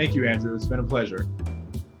 Thank you, Andrew. It's been a pleasure.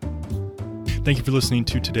 Thank you for listening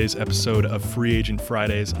to today's episode of Free Agent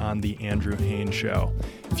Fridays on The Andrew Haynes Show.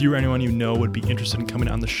 If you or anyone you know would be interested in coming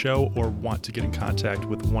on the show or want to get in contact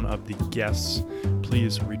with one of the guests,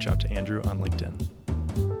 please reach out to Andrew on LinkedIn.